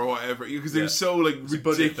sombrero or whatever, because they're so like a budget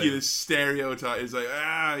ridiculous stereotype. It's like,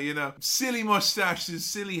 you know, silly mustaches,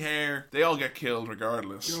 silly hair. They all get killed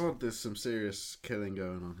regardless. God, there's some serious killing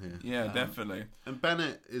going on here. Yeah, definitely. And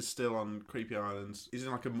Bennett is still on Creepy Island. He's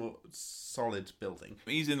in like a more solid building.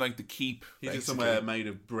 He's in like the keep. He's in basically. somewhere made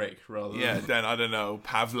of brick rather than. Yeah, then I don't know,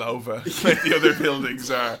 Pavlova, like the other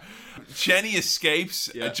buildings are. Jenny escapes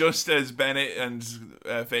just as Bennett and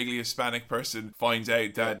a vaguely Hispanic person finds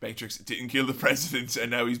out that Matrix didn't kill the president and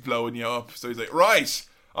now he's blowing you up. So he's like, right,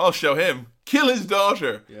 I'll show him. Kill his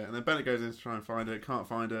daughter. Yeah, and then Bennett goes in to try and find her. Can't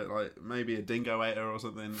find her. Like maybe a dingo ate her or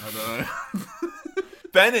something. I don't know.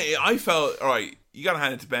 Bennett, I felt, alright, you gotta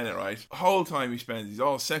hand it to Bennett, right? The whole time he spends, he's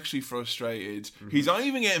all sexually frustrated. He's not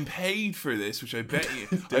even getting paid for this, which I bet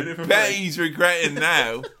he's regretting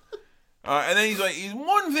now. And then he's like,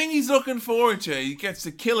 one thing he's looking forward to, he gets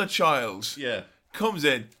to kill a child. Yeah. Comes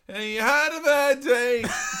in, hey, you had a bad day,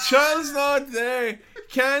 child's not there,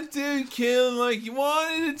 can't kill like you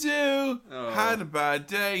wanted to do, had a bad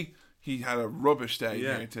day. He had a rubbish day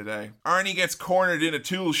here today. Arnie gets cornered in a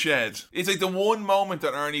tool shed. It's like the one moment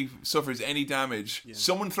that Arnie suffers any damage. Yeah.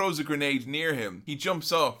 Someone throws a grenade near him. He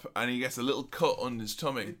jumps up and he gets a little cut on his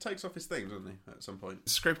tummy. He takes off his thing, doesn't he, at some point?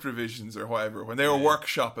 Script revisions or whatever, when they were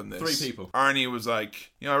workshopping this. 3 people. Arnie was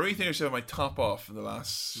like, you know, I really think I should have my top off in the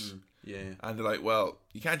last... Yeah. And they're like, well,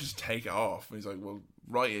 you can't just take it off. And he's like, well,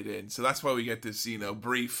 write it in. So that's why we get this, you know,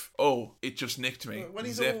 brief, oh, it just nicked me. When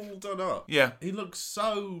he's Zip. all done up, Yeah. he looks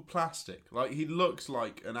so plastic. Like, he looks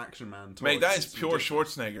like an action man toy. Mate, that is It's pure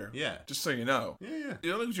ridiculous. Schwarzenegger. Yeah. Just so you know. Yeah, yeah. You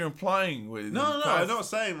don't look what you're implying with... No, I'm not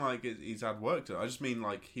saying, like, he's had work done. I just mean,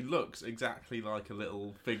 like, he looks exactly like a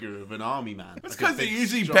little figure of an army man. It's like because a they're big,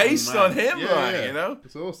 usually strong based man. on him, Yeah, right, yeah. you know?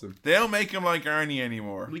 It's awesome. They don't make him like Arnie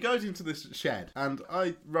anymore. He goes into this shed, and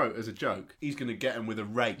I wrote as a joke, he's going to get him with a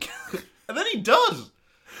rake. And then he does!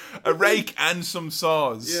 A rake and some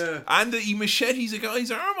saws. Yeah. And he machetes a guy's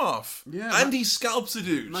arm off. Yeah, And that- he scalps a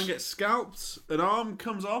dude. Man gets scalped, an arm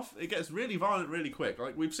comes off, it gets really violent really quick.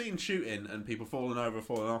 Like, we've seen shooting and people falling over,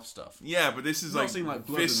 falling off stuff. Yeah, but this is Not like, seen, like,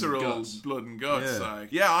 blood and visceral guts. blood and guts. Yeah. Like,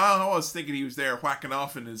 yeah, I was thinking he was there whacking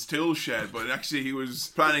off in his tool shed, but actually he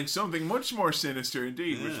was planning something much more sinister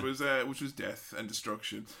indeed, which was death and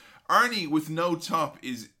destruction. Arnie with no top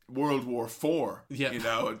is World War IV. Yeah. You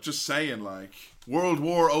know, just saying, like, World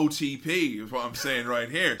War OTP is what I'm saying right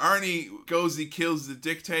here. Arnie goes, he kills the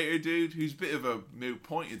dictator dude, who's a bit of a moot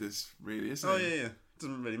point of this, really, isn't Oh, he? yeah.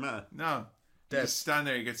 Doesn't really matter. No. He Dead. just stand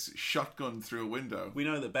there, he gets shotgunned through a window. We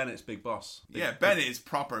know that Bennett's big boss. Yeah, Bennett is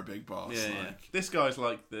proper big boss. Yeah, like. yeah. This guy's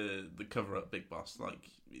like the cover-up big boss. Like,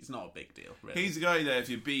 it's not a big deal, really. He's the guy that if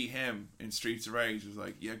you beat him in Streets of Rage, was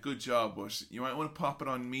like, yeah, good job, but you might want to pop it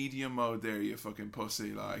on medium mode there, you fucking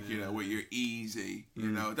pussy, like, you know, with your easy, you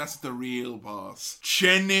know, that's the real boss.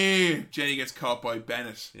 Jenny gets caught by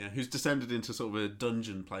Bennett. Yeah, who's descended into sort of a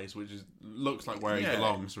dungeon place, which looks like where he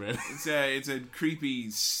belongs, really. It's a creepy,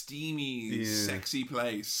 steamy, sexy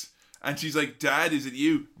place. And she's like, Dad, is it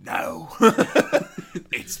you? No.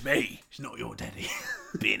 It's me. It's not your daddy.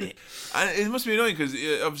 Bennett. And it must be annoying because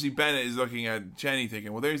obviously Bennett is looking at Jenny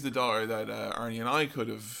thinking, well, there's the daughter that Arnie and I could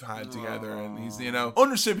have had together. And he's, you know,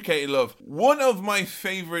 unreciprocated love. One of my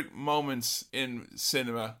favourite moments in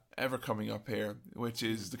cinema ever coming up here, which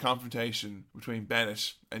is the confrontation between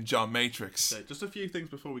Bennett and John Matrix. So just a few things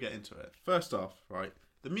before we get into it. First off, right,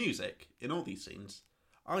 the music in all these scenes,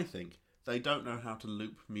 I think they don't know how to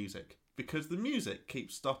loop music because the music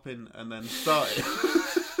keeps stopping and then starting.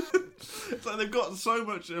 It's like they've got so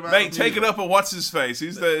much amount Mate, take it up at what's his face?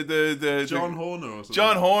 Who's the John Horner or something?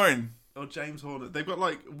 John Horn. Or James Horner. They've got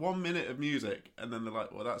like 1 minute of music and then they're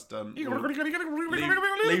like, well, that's done.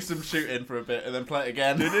 Leave some shooting for a bit and then play it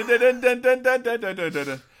again.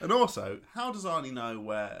 And also, how does Arnie know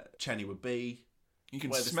where Chenny would be? You can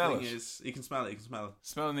where smell this it. thing is? You can smell it.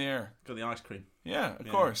 Smell in the air. Got the ice cream. Yeah, of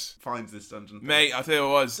course. Finds this dungeon. Mate, I'll tell you what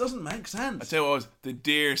it was. Doesn't make sense. I'll tell you what it was. The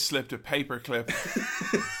deer slipped a paper clip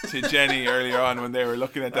to Jenny earlier on when they were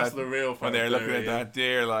looking at That's that. the real when they were looking at yeah. that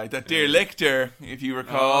deer, like that deer licked her, if you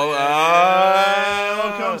recall. It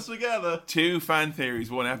all comes together. 2 fan theories,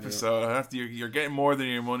 1 episode. You're getting more than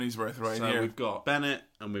your money's worth right So here. we've got Bennett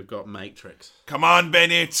and we've got Matrix. Come on,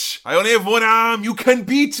 Bennett. I only have 1 arm. You can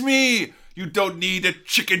beat me. You don't need a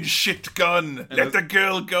chicken shit gun. Let the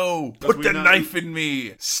girl go. Put the knife in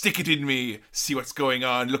me. Stick it in me. See what's going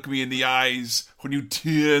on. Look me in the eyes when you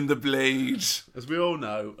turn the blade. As we all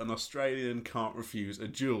know, an Australian can't refuse a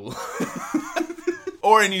duel.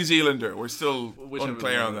 Or a New Zealander. We're still Whichever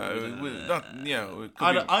unclear on one. that.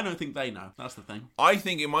 I don't think they know. That's the thing. I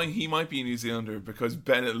think he might be a New Zealander because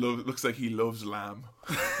Bennett looks like he loves lamb.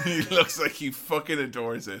 He looks like he fucking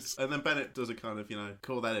adores it. And then Bennett does a kind of,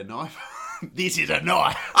 call that a knife. This is a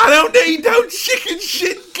knife. I don't need no chicken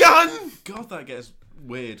shit gun. God, that gets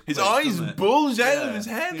weird. His quick, eyes doesn't it? bulge out of his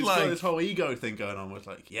head. He's got this whole ego thing going on. Where it's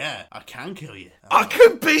like, yeah, I can kill you. I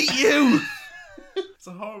can beat you. It's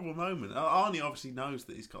a horrible moment. Arnie obviously knows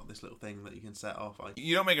that he's got this little thing that you can set off.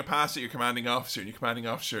 You don't make a pass at your commanding officer and your commanding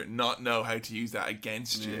officer not know how to use that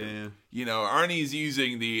against you. Yeah. You know, Arnie's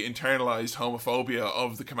using the internalized homophobia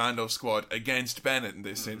of the commando squad against Bennett in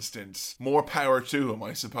this instance. More power to him,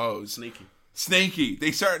 I suppose. Sneaky.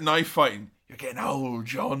 They start knife fighting. You're getting old,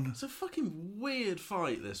 John. It's a fucking weird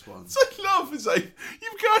fight, this one. It's like love. It's like,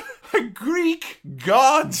 you've got a Greek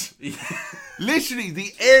god. Literally,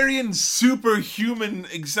 the Aryan superhuman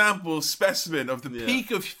example specimen of the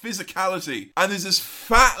peak of physicality. And there's this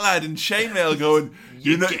fat lad in chainmail going,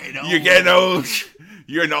 You're getting old.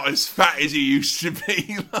 You're not as fat as you used to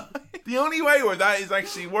be. The only way where that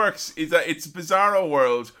actually works is that it's a bizarro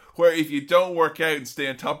world where if you don't work out and stay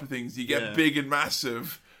on top of things, you get big and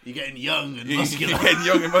massive. You're getting young and muscular. You're getting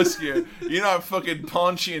young and muscular. You're not fucking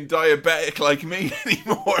paunchy and diabetic like me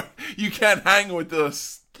anymore. You can't hang with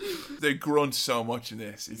us. They grunt so much in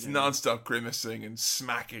this. It's non-stop grimacing and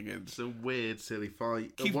smacking. And it's a weird, silly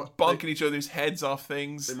fight. Keep bonking each other's heads off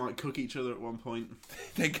things. They might cook each other at one point.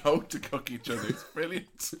 They go to cook each other. It's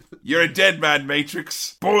brilliant. You're a dead man,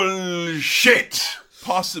 Matrix. Bullshit.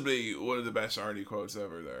 Possibly one of the best Arnie quotes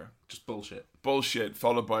ever there. Just bullshit. Bullshit,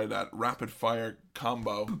 followed by that rapid fire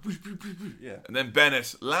combo. Yeah. And then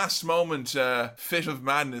Bennett, last moment fit of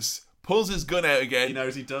madness, pulls his gun out again. He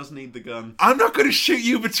knows he does need the gun. I'm not going to shoot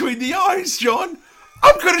you between the eyes, John.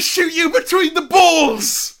 I'm going to shoot you between the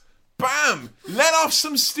balls. Bam. Let off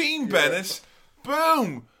some steam, Bennett.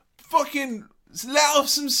 Boom. Fucking let off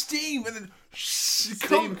some steam. And then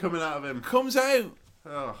steam coming out of him. Comes out.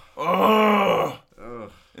 Oh.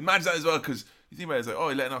 Imagine that as well, because you think about it, it's like, oh,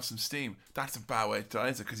 he's letting off some steam. That's a bad way to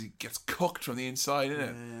die, because he gets cooked from the inside,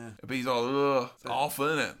 innit? Yeah. But he's all awful,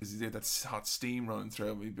 innit? Because he's got that hot steam running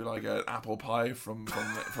through him. He'd be like an apple pie from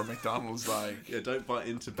McDonald's, like. Yeah, don't bite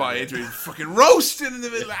into him. Fucking roasting in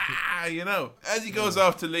the middle, you know. As he goes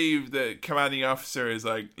off to leave, the commanding officer is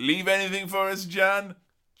like, leave anything for us, Jan?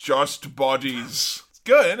 Just bodies. It's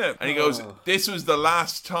good, innit? And he goes, this was the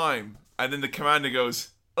last time. And then the commander goes,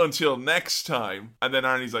 until next time. And then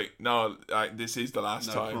Arnie's like, no, this is the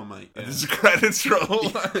last time. Come on, mate. And there's a credits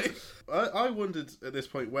roll. I wondered at this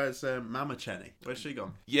point, where's Mama Chenny? Where's she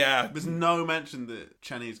gone? Yeah. There's no mention that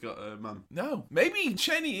Chenny's got a mum. No. Maybe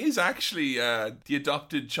Chenny is actually the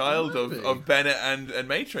adopted child of Bennett and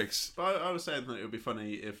Matrix. But I was saying that it would be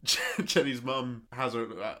funny if Chenny's mum has her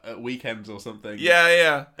at weekends or something.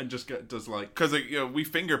 Yeah. And just does like... Because we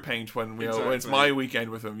finger paint when Exactly. when it's my weekend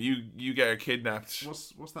with him. You get her kidnapped.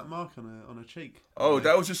 What's that mark on her cheek? Oh,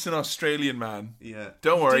 that was just an Australian man. Yeah.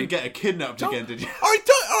 Don't worry. You didn't get her kidnapped again, did you? All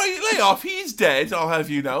right, lay off. He's dead, I'll have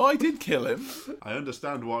you know. I did kill him. I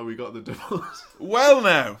understand why we got the divorce. Well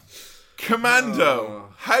now,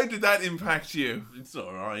 Commando. How did that impact you? It's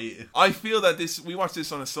alright. I feel that we watched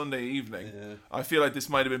this on a Sunday evening. Yeah. I feel like this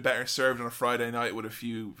might have been better served on a Friday night with a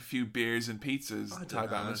few beers and pizzas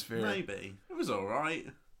type know. atmosphere. Maybe. It was alright.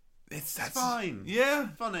 That's fine. Yeah.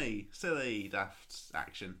 Funny, silly, daft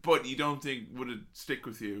action. But you don't think would it stick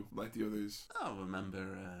with you like the others? I remember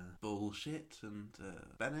Bullshit and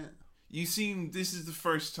Bennett. This is the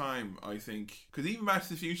first time, I think, because even Back to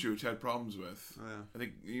the Future, which I had problems with, I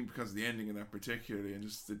think even because of the ending in that particularly, and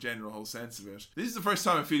just the general whole sense of it, this is the first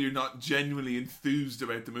time I feel you're not genuinely enthused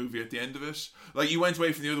about the movie at the end of it. Like, you went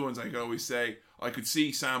away from the other ones, I could always say, I could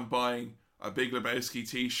see Sam buying a Big Lebowski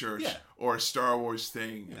t-shirt, or a Star Wars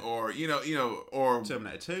thing, or, or...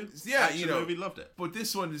 Terminator 2? Yeah, action movie, loved it. But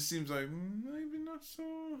this one just seems like, maybe not so...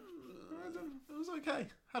 It was okay.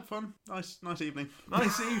 Had fun. Nice evening.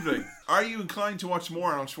 Nice evening. Are you inclined to watch more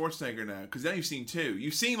Arnold Schwarzenegger now? Because now you've seen two.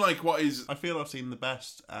 You've seen like what is... I feel I've seen the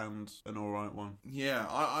best and an alright one. Yeah,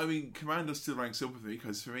 I mean, Commando still ranks up with me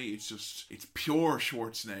because for me it's pure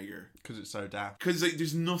Schwarzenegger. Because it's so daft. Because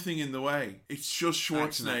there's nothing in the way. It's just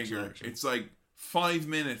Schwarzenegger. Action. It's like 5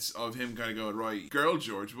 minutes of him kind of going, right, girl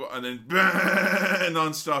George, and then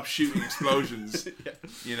non-stop shooting explosions.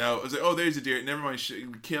 You know, I was like, oh, there's a deer, never mind,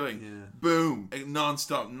 killing. Yeah. Boom.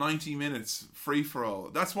 Non-stop, 90 minutes, free-for-all.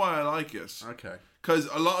 That's why I like it. Okay. Because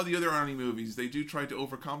a lot of the other Arnie movies, they do try to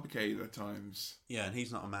overcomplicate it at times. Yeah, and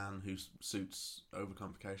he's not a man who suits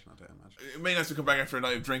overcomplication, I don't imagine. It may have to come back after a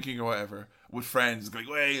night of drinking or whatever with friends. Like,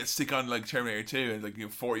 wait, let's stick on like Terminator 2, and like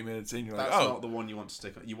 40 minutes in, you're That's like, oh, not the one you want to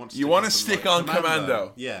stick on. You want to stick on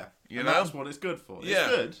Commando. Yeah, you and know that's what it's good for. Yeah.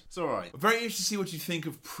 It's good. It's all right. Very interested to see what you think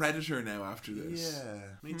of Predator now after this. Yeah,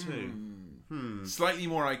 me too. Slightly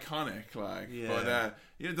more iconic, like, Yeah.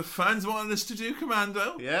 but the fans wanted us to do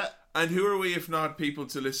Commando. Yeah. And who are we if not people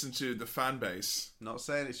to listen to the fan base? Not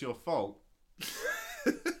saying it's your fault.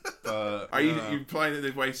 But, Are you implying that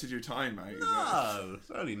they've wasted your time, mate? No,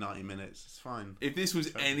 it's only 90 minutes. It's fine. If this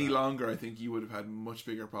was any longer, I think you would have had much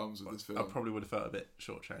bigger problems with this film. I probably would have felt a bit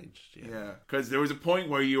shortchanged. Yeah, because there was a point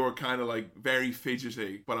where you were kind of like very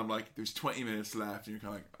fidgety, but I'm like, there's 20 minutes left, and you're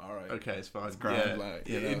kind of like, all right, okay, it's fine. It's grand, like,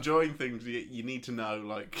 you know. Enjoying things, you need to know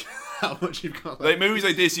like how much you've got. Like movies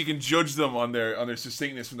like this, you can judge them on their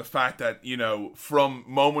succinctness from the fact that from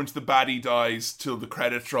moment the baddie dies till the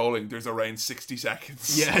credits rolling, there's around 60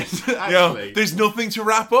 seconds. Yeah, actually. There's nothing to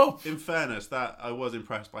wrap up. In fairness, that I was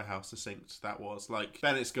impressed by how succinct that was. Like,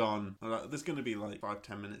 Bennett's gone. There's going to be like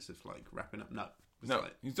 5-10 minutes of like wrapping up. No,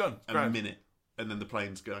 like he's done. A minute, and then the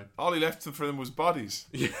plane's going. All he left for them was bodies.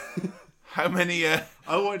 Yeah. How many? I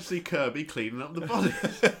wanted to see Kirby cleaning up the bodies.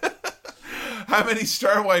 How many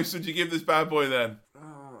star wipes would you give this bad boy then?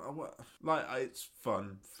 It's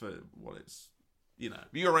fun for what it's.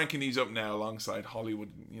 You're ranking these up now alongside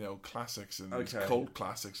Hollywood, classics and cult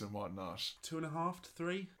classics and whatnot. 2.5 to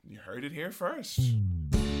 3. You heard it here first.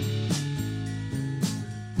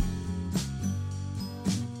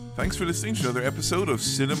 Thanks for listening to another episode of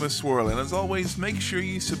Cinema Swirl, and as always, make sure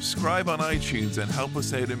you subscribe on iTunes and help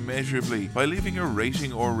us out immeasurably by leaving a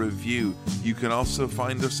rating or review. You can also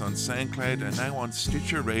find us on SoundCloud and now on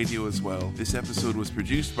Stitcher Radio as well. This episode was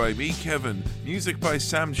produced by me, Kevin, music by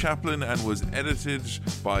Sam Chaplin, and was edited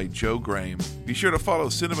by Joe Graham. Be sure to follow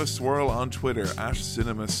Cinema Swirl on Twitter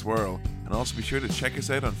 @Cinema Swirl. And also be sure to check us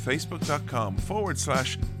out on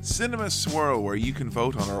Facebook.com/Cinema Swirl, where you can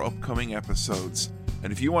vote on our upcoming episodes.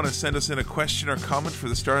 And if you want to send us in a question or comment for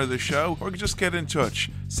the start of the show, or just get in touch,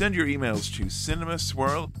 send your emails to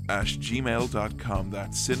cinemaswirl@gmail.com.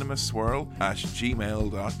 That's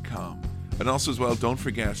cinemaswirl@gmail.com. And also as well, don't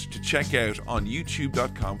forget to check out on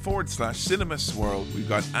youtube.com/cinemaswirl. We've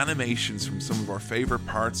got animations from some of our favorite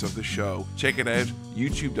parts of the show. Check it out,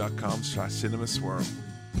 youtube.com/cinemaswirl.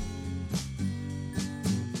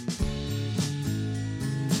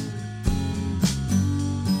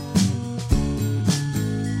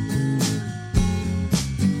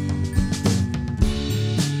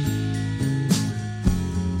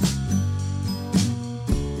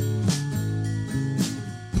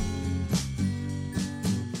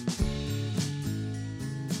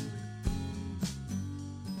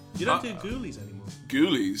 You don't do ghoulies anymore.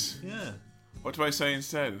 Ghoulies. Yeah. What do I say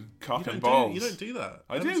instead? Cock You and don't balls. You don't do that.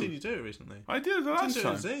 I haven't do. seen you do it recently. I did the last Didn't do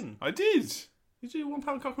time. a zing. I did. You do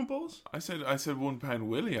 £1 cock and balls? I said £1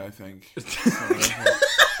 Willie, I think.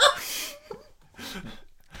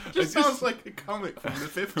 Just sounds like a comic from the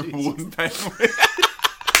 50s. £1 Willie.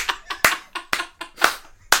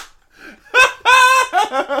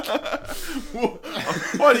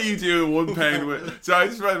 What do you do with £1 Willie? So I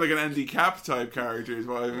just read like an Andy Cap type character is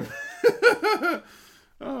what I'm...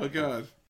 Oh god.